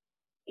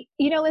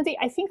 Lindsay,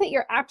 I think that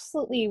you're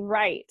absolutely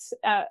right.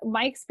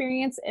 My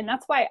experience, and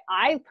that's why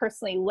I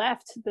personally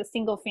left the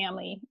single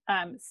family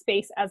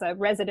space as a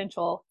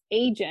residential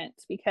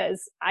agent,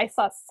 because I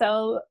saw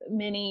so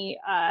many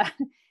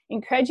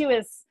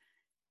incredulous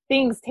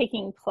things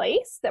taking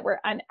place that were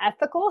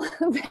unethical.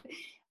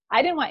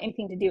 I didn't want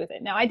anything to do with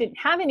it. Now, I didn't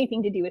have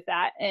anything to do with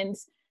that. And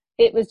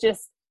it was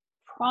just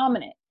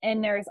prominent.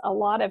 And there's a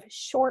lot of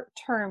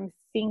short-term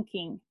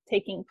thinking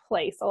taking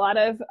place. A lot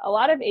of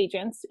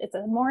agents, it's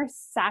a more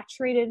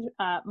saturated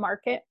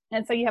market.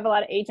 And so you have a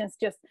lot of agents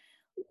just,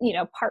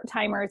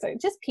 part-timers or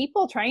just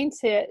people trying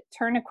to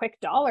turn a quick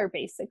dollar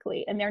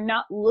basically. And they're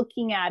not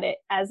looking at it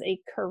as a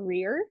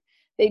career.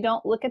 They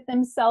don't look at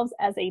themselves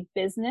as a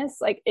business.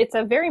 Like, it's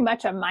a very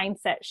much a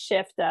mindset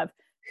shift of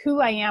who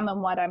I am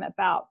and what I'm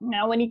about.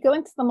 Now, when you go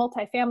into the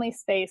multifamily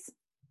space,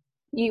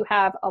 you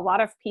have a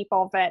lot of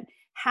people that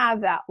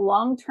have that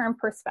long-term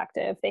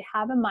perspective. They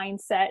have a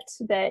mindset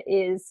that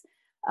is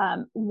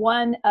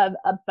one of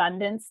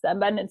abundance. The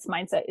abundance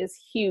mindset is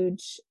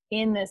huge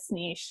in this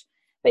niche,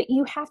 but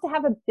you have to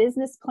have a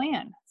business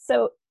plan.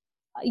 So,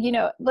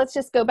 let's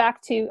just go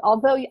back to,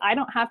 although I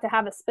don't have to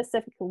have a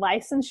specific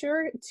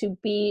licensure to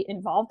be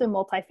involved in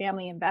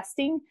multifamily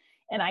investing,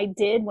 and I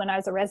did when I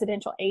was a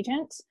residential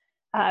agent,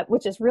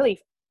 which is really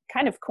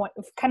kind of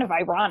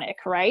ironic,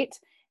 right?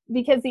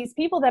 Because these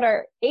people that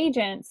are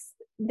agents,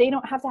 they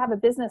don't have to have a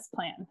business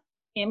plan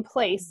in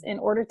place in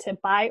order to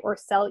buy or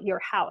sell your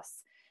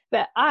house.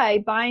 But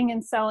buying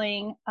and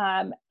selling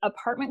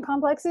apartment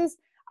complexes,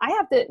 I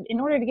have to,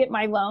 in order to get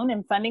my loan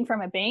and funding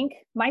from a bank,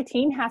 my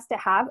team has to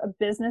have a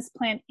business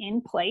plan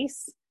in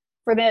place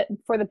for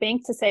the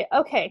bank to say,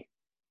 okay,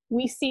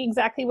 we see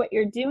exactly what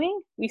you're doing.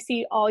 We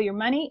see all your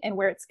money and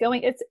where it's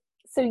going.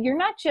 So you're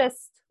not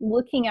just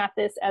looking at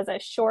this as a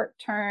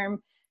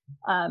short-term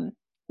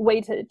way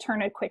to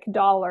turn a quick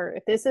dollar.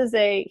 This is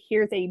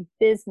here's a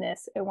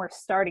business and we're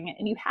starting it,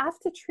 and you have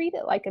to treat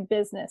it like a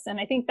business. And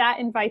I think that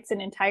invites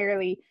an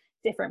entirely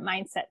different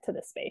mindset to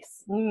the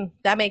space.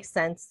 That makes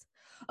sense.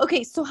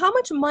 Okay, so how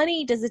much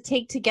money does it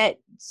take to get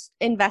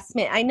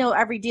investment? I know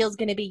every deal is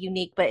going to be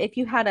unique, but if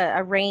you had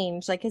a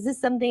range, like, is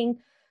this something,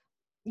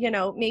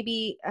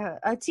 maybe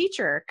a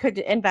teacher could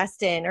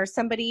invest in, or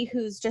somebody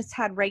who's just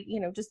had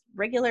just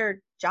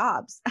regular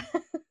jobs?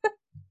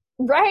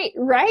 Right.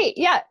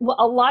 Yeah. Well,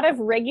 a lot of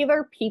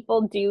regular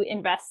people do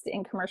invest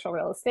in commercial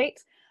real estate.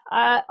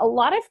 A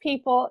lot of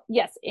people,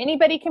 yes,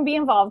 anybody can be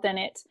involved in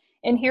it.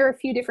 And here are a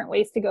few different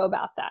ways to go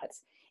about that.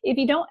 If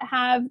you don't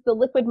have the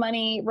liquid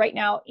money right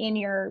now in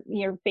your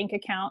bank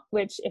account,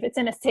 which if it's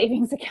in a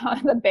savings account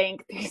in the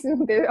bank,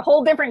 there's a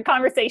whole different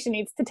conversation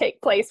needs to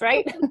take place,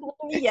 right?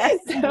 Yes.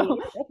 So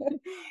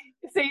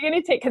you're going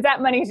to take, because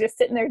that money is just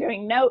sitting there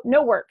doing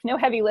no work, no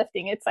heavy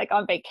lifting. It's like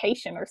on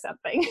vacation or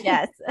something.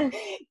 Yes.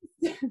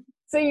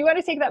 So you want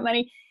to take that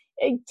money.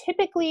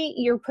 Typically,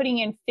 you're putting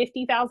in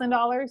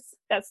 $50,000.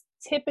 That's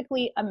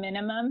typically a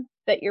minimum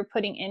that you're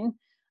putting in.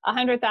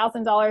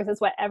 $100,000 is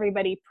what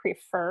everybody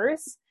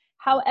prefers.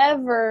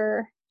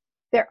 However,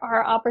 there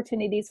are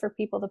opportunities for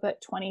people to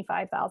put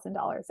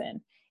 $25,000 in.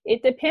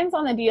 It depends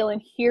on the deal,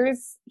 and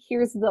here's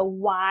the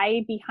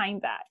why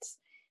behind that.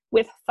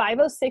 With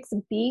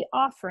 506B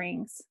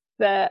offerings,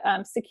 the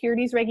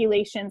securities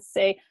regulations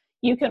say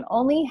you can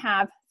only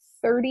have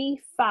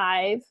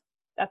 35,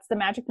 that's the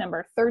magic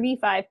number,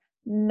 35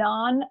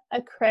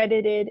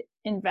 non-accredited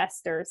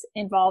investors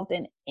involved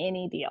in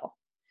any deal.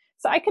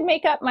 So I could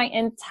make up my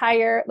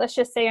entire, let's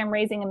just say I'm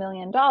raising $1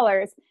 million.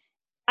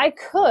 I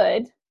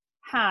could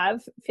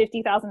have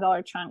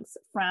 $50,000 chunks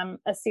from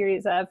a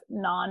series of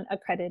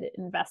non-accredited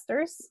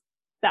investors.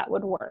 That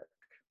would work.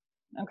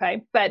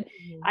 Okay. But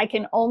I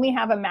can only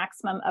have a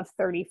maximum of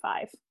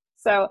 35.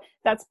 So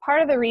that's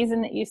part of the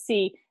reason that you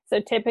see.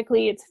 So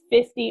typically it's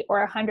 $50,000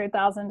 or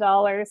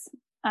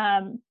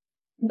 $100,000.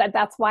 But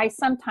that's why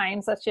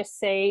sometimes, let's just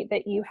say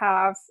that you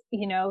have,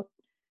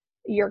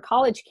 you're a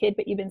college kid,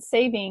 but you've been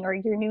saving, or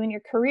you're new in your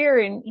career,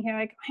 and you're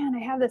like, man, I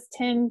have this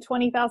 $10,000,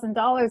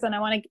 $20,000 and I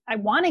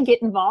want to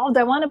get involved.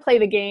 I want to play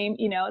the game.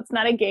 It's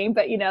not a game,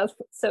 but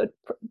so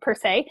per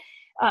se,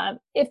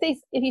 if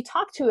you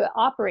talk to an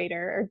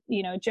operator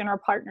or, general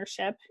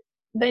partnership,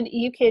 then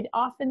you could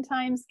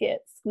oftentimes get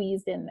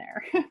squeezed in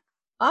there.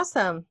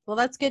 Awesome. Well,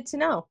 that's good to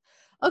know.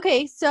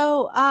 Okay.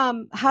 So,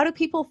 how do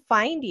people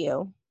find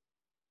you?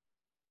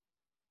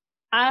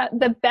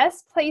 The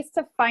best place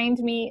to find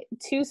me,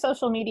 2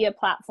 social media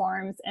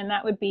platforms, and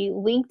that would be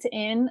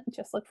LinkedIn,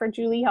 just look for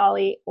Julie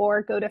Holly,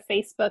 or go to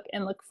Facebook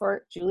and look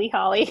for Julie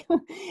Holly.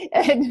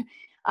 And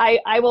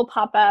I will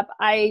pop up.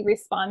 I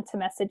respond to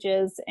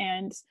messages,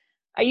 and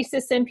I used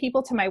to send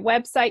people to my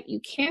website. You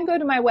can go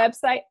to my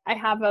website. I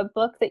have a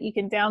book that you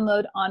can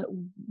download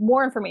on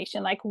more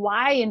information, like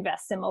why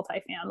invest in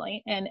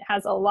multifamily, and it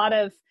has a lot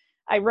of,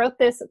 I wrote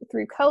this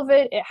through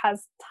COVID. It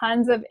has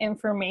tons of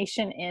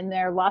information in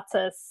there, lots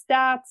of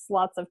stats,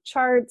 lots of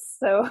charts.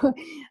 So,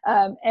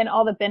 and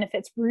all the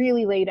benefits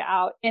really laid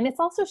out. And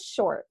it's also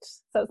short.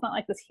 So it's not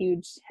like this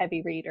huge,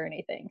 heavy read or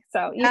anything.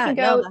 So you can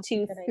go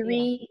to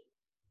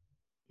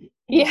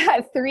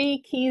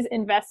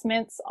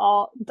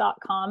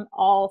 3keysinvestments.com,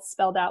 all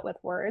spelled out with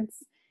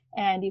words,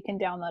 and you can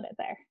download it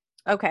there.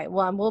 Okay.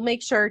 Well, we'll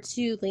make sure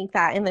to link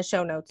that in the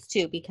show notes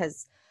too,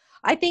 because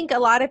I think a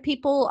lot of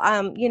people,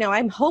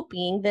 I'm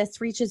hoping this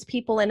reaches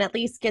people and at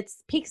least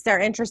piques their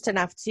interest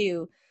enough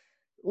to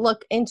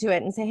look into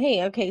it and say,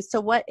 hey, okay, so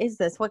what is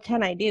this? What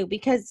can I do?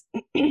 Because,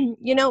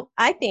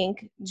 I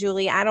think,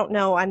 Julie, I don't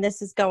know, and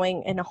this is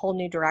going in a whole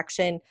new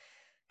direction,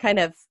 kind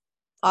of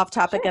off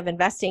topic Sure. of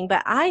investing,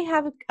 but I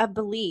have a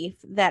belief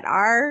that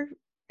our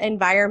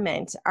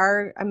environment,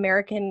 our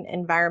American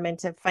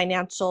environment of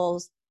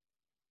financials,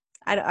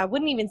 I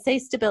wouldn't even say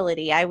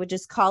stability. I would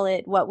just call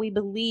it what we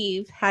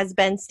believe has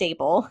been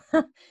stable.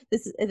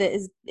 This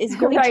is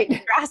going to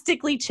Right.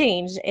 drastically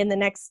change in the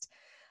next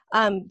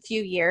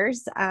few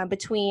years,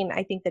 between,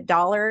 I think,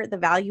 the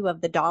value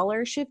of the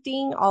dollar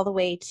shifting all the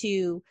way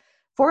to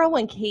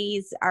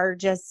 401ks are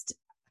just,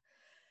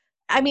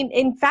 I mean,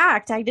 in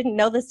fact, I didn't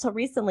know this till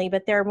recently,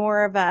 but they're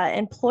more of a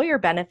employer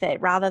benefit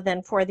rather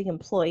than for the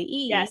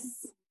employee.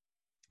 Yes.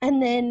 And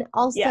then Yes.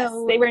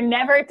 also, They were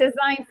never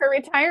designed for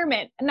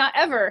retirement. Not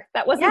ever.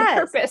 That wasn't the yes,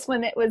 purpose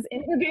when it was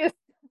introduced.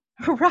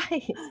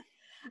 right.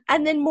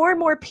 And then more and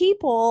more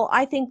people,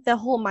 I think the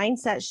whole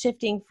mindset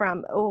shifting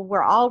from, oh,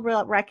 we're all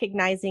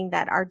recognizing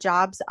that our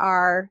jobs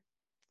are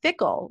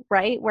fickle,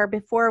 right? Where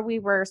before we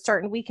were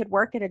certain we could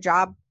work at a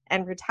job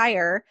and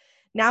retire.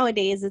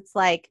 Nowadays, it's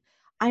like,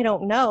 I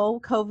don't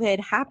know, COVID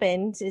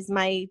happened. Is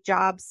my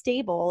job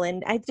stable?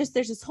 And there's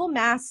this whole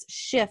mass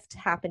shift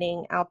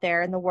happening out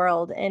there in the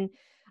world. And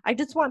I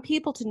just want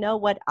people to know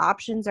what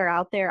options are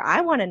out there.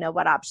 I want to know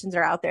what options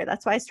are out there.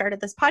 That's why I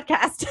started this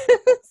podcast.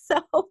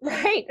 So,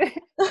 Right.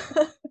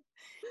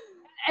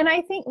 And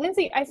I think,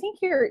 Lindsay, I think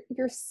you're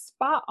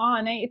spot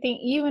on. I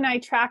think you and I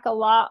track a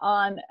lot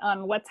on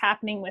what's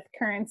happening with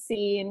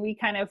currency, and we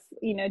kind of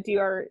do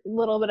our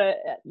little bit of,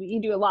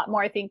 you do a lot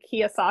more. I think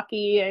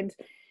Kiyosaki, and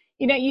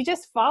you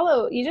just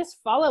follow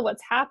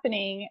what's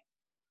happening,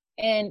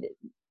 and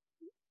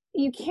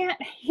you can't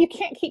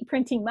keep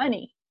printing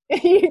money.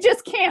 You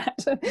just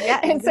can't. yeah,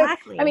 And so, I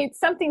exactly. mean,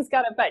 something's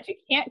got to budge. You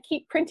can't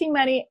keep printing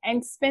money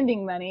and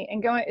spending money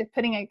and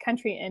putting a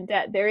country in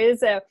debt. There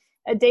is a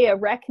day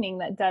of reckoning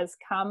that does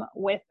come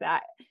with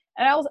that.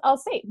 And I'll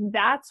say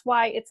that's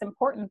why it's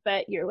important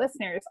that your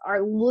listeners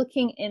are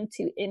looking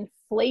into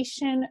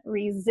inflation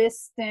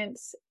resistant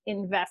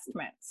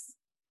investments.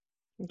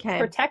 Okay.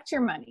 Protect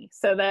your money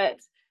so that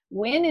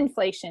when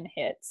inflation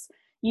hits,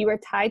 you are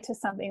tied to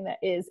something that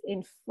is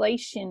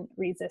inflation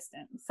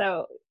resistant.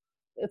 So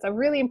it's a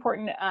really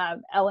important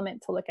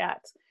element to look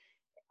at.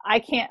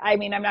 I'm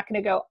not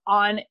going to go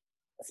on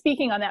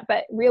speaking on that,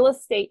 but real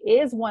estate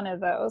is one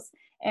of those.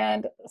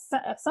 And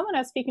someone I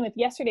was speaking with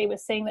yesterday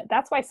was saying that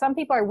that's why some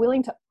people are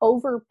willing to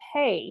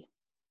overpay.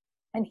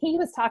 And he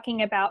was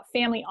talking about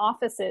family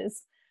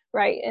offices,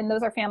 right? And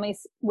those are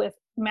families with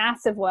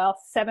massive wealth,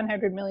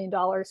 $700 million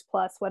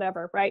plus,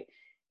 whatever, right?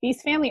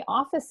 These family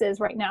offices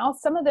right now,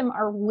 some of them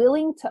are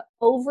willing to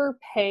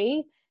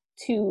overpay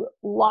to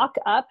lock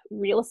up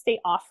real estate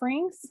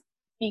offerings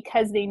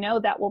because they know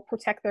that will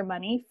protect their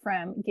money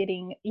from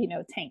getting,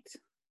 tanked.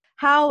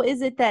 How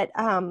is it that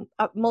a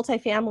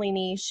multifamily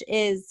niche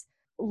is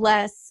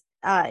less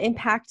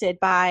impacted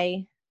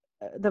by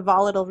the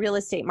volatile real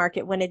estate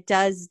market when it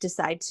does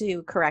decide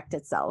to correct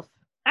itself?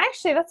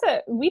 Actually,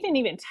 we didn't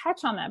even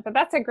touch on that, but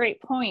that's a great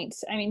point.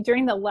 I mean,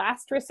 during the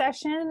last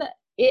recession,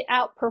 it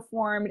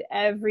outperformed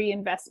every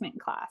investment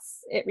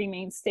class. It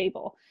remained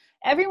stable.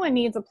 Everyone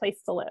needs a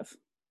place to live.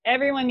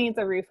 Everyone needs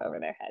a roof over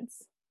their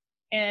heads.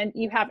 And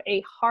you have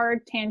a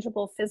hard,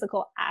 tangible,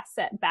 physical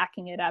asset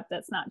backing it up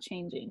that's not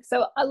changing.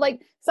 So,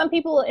 like some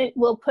people, it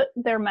will put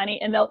their money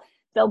and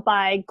they'll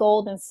buy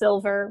gold and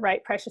silver,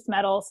 right, precious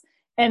metals,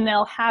 and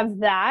they'll have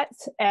that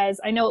as,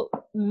 I know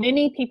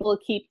many people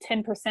keep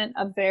 10%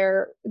 of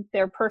their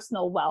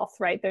personal wealth,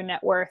 right, their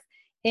net worth,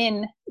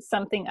 in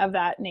something of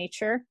that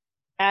nature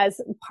as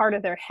part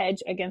of their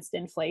hedge against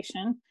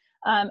inflation.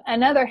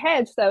 Another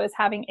hedge, though, is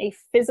having a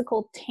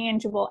physical,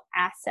 tangible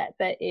asset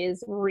that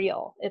is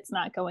real. It's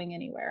not going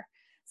anywhere.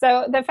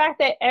 So the fact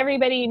that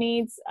everybody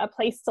needs a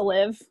place to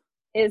live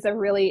is a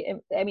really,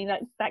 I mean,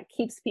 that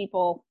keeps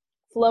people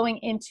flowing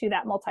into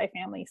that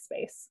multifamily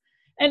space.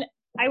 And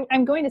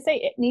I'm going to say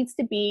it needs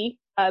to be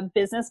a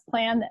business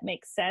plan that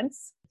makes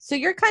sense. So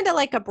you're kind of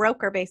like a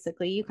broker,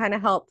 basically. You kind of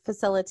help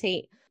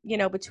facilitate,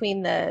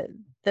 between the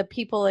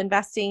people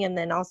investing, and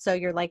then also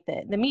you're like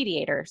the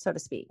mediator, so to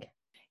speak.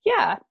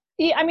 Yeah.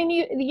 I mean,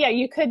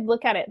 you could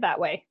look at it that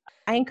way.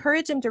 I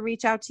encourage them to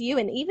reach out to you.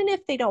 And even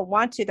if they don't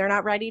want to, they're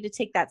not ready to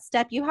take that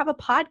step, you have a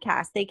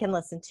podcast they can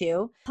listen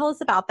to. Tell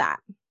us about that.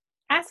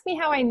 Ask Me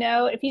How I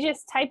Know. If you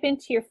just type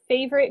into your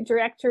favorite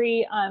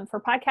directory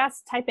for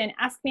podcasts, type in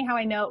Ask Me How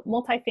I Know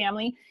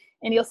multifamily,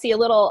 and you'll see a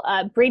little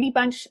Brady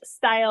Bunch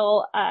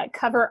style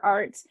cover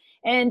art.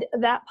 And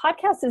that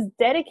podcast is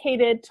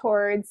dedicated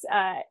towards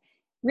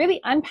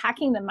really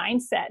unpacking the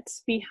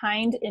mindset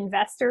behind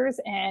investors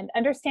and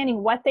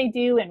understanding what they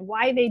do and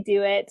why they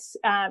do it.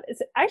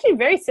 It's actually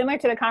very similar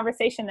to the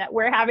conversation that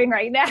we're having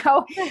right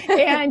now.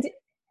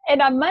 And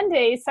on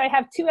Mondays, so I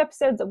have 2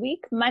 episodes a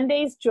week.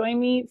 Mondays, join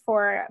me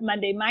for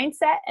Monday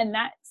Mindset, and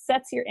that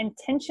sets your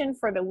intention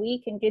for the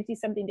week and gives you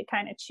something to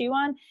kind of chew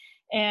on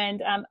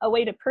and a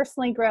way to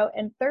personally grow.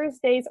 And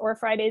Thursdays or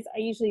Fridays, I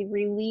usually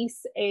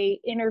release a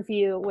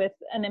interview with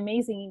an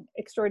amazing,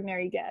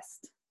 extraordinary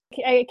guest.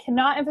 I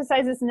cannot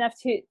emphasize this enough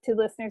to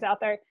listeners out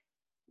there.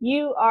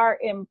 You are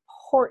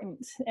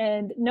important,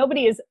 and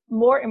nobody is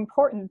more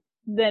important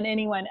than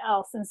anyone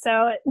else. And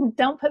so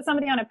don't put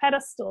somebody on a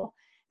pedestal.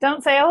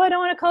 Don't say, oh, I don't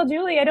want to call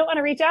Julie. I don't want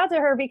to reach out to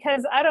her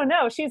because I don't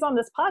know, she's on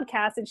this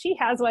podcast and she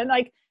has one.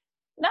 Like,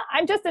 no,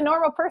 I'm just a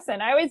normal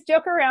person. I always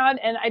joke around,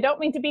 and I don't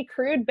mean to be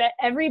crude, but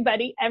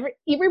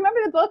you remember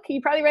the book? You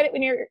probably read it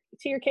when you're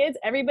to your kids,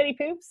 Everybody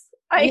Poops.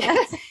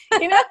 Yes.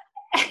 You know,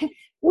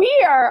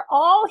 we are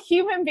all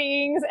human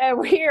beings and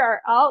we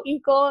are all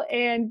equal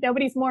and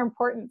nobody's more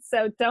important.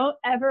 So don't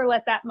ever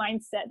let that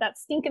mindset, that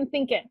stinking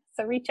thinking.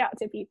 So reach out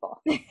to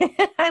people.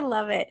 I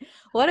love it.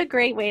 What a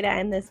great way to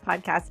end this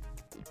podcast.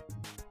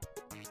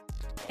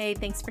 Hey,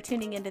 thanks for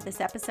tuning into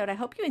this episode. I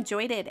hope you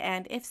enjoyed it.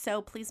 And if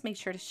so, please make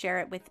sure to share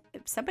it with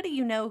somebody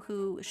you know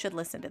who should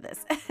listen to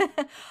this.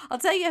 I'll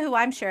tell you who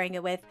I'm sharing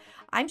it with.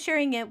 I'm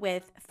sharing it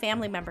with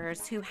family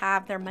members who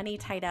have their money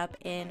tied up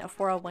in a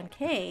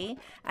 401k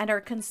and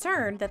are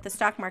concerned that the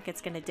stock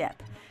market's going to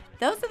dip.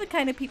 Those are the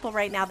kind of people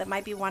right now that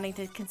might be wanting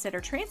to consider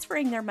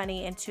transferring their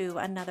money into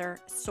another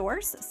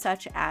source,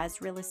 such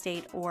as real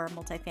estate or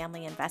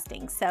multifamily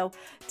investing. So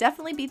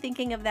definitely be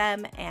thinking of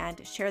them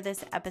and share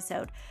this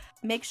episode.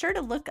 Make sure to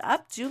look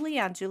up Julie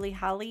on Julie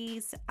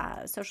Holly's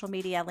social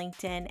media,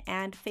 LinkedIn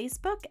and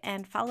Facebook,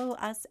 and follow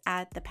us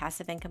at the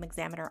Passive Income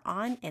Examiner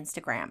on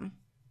Instagram.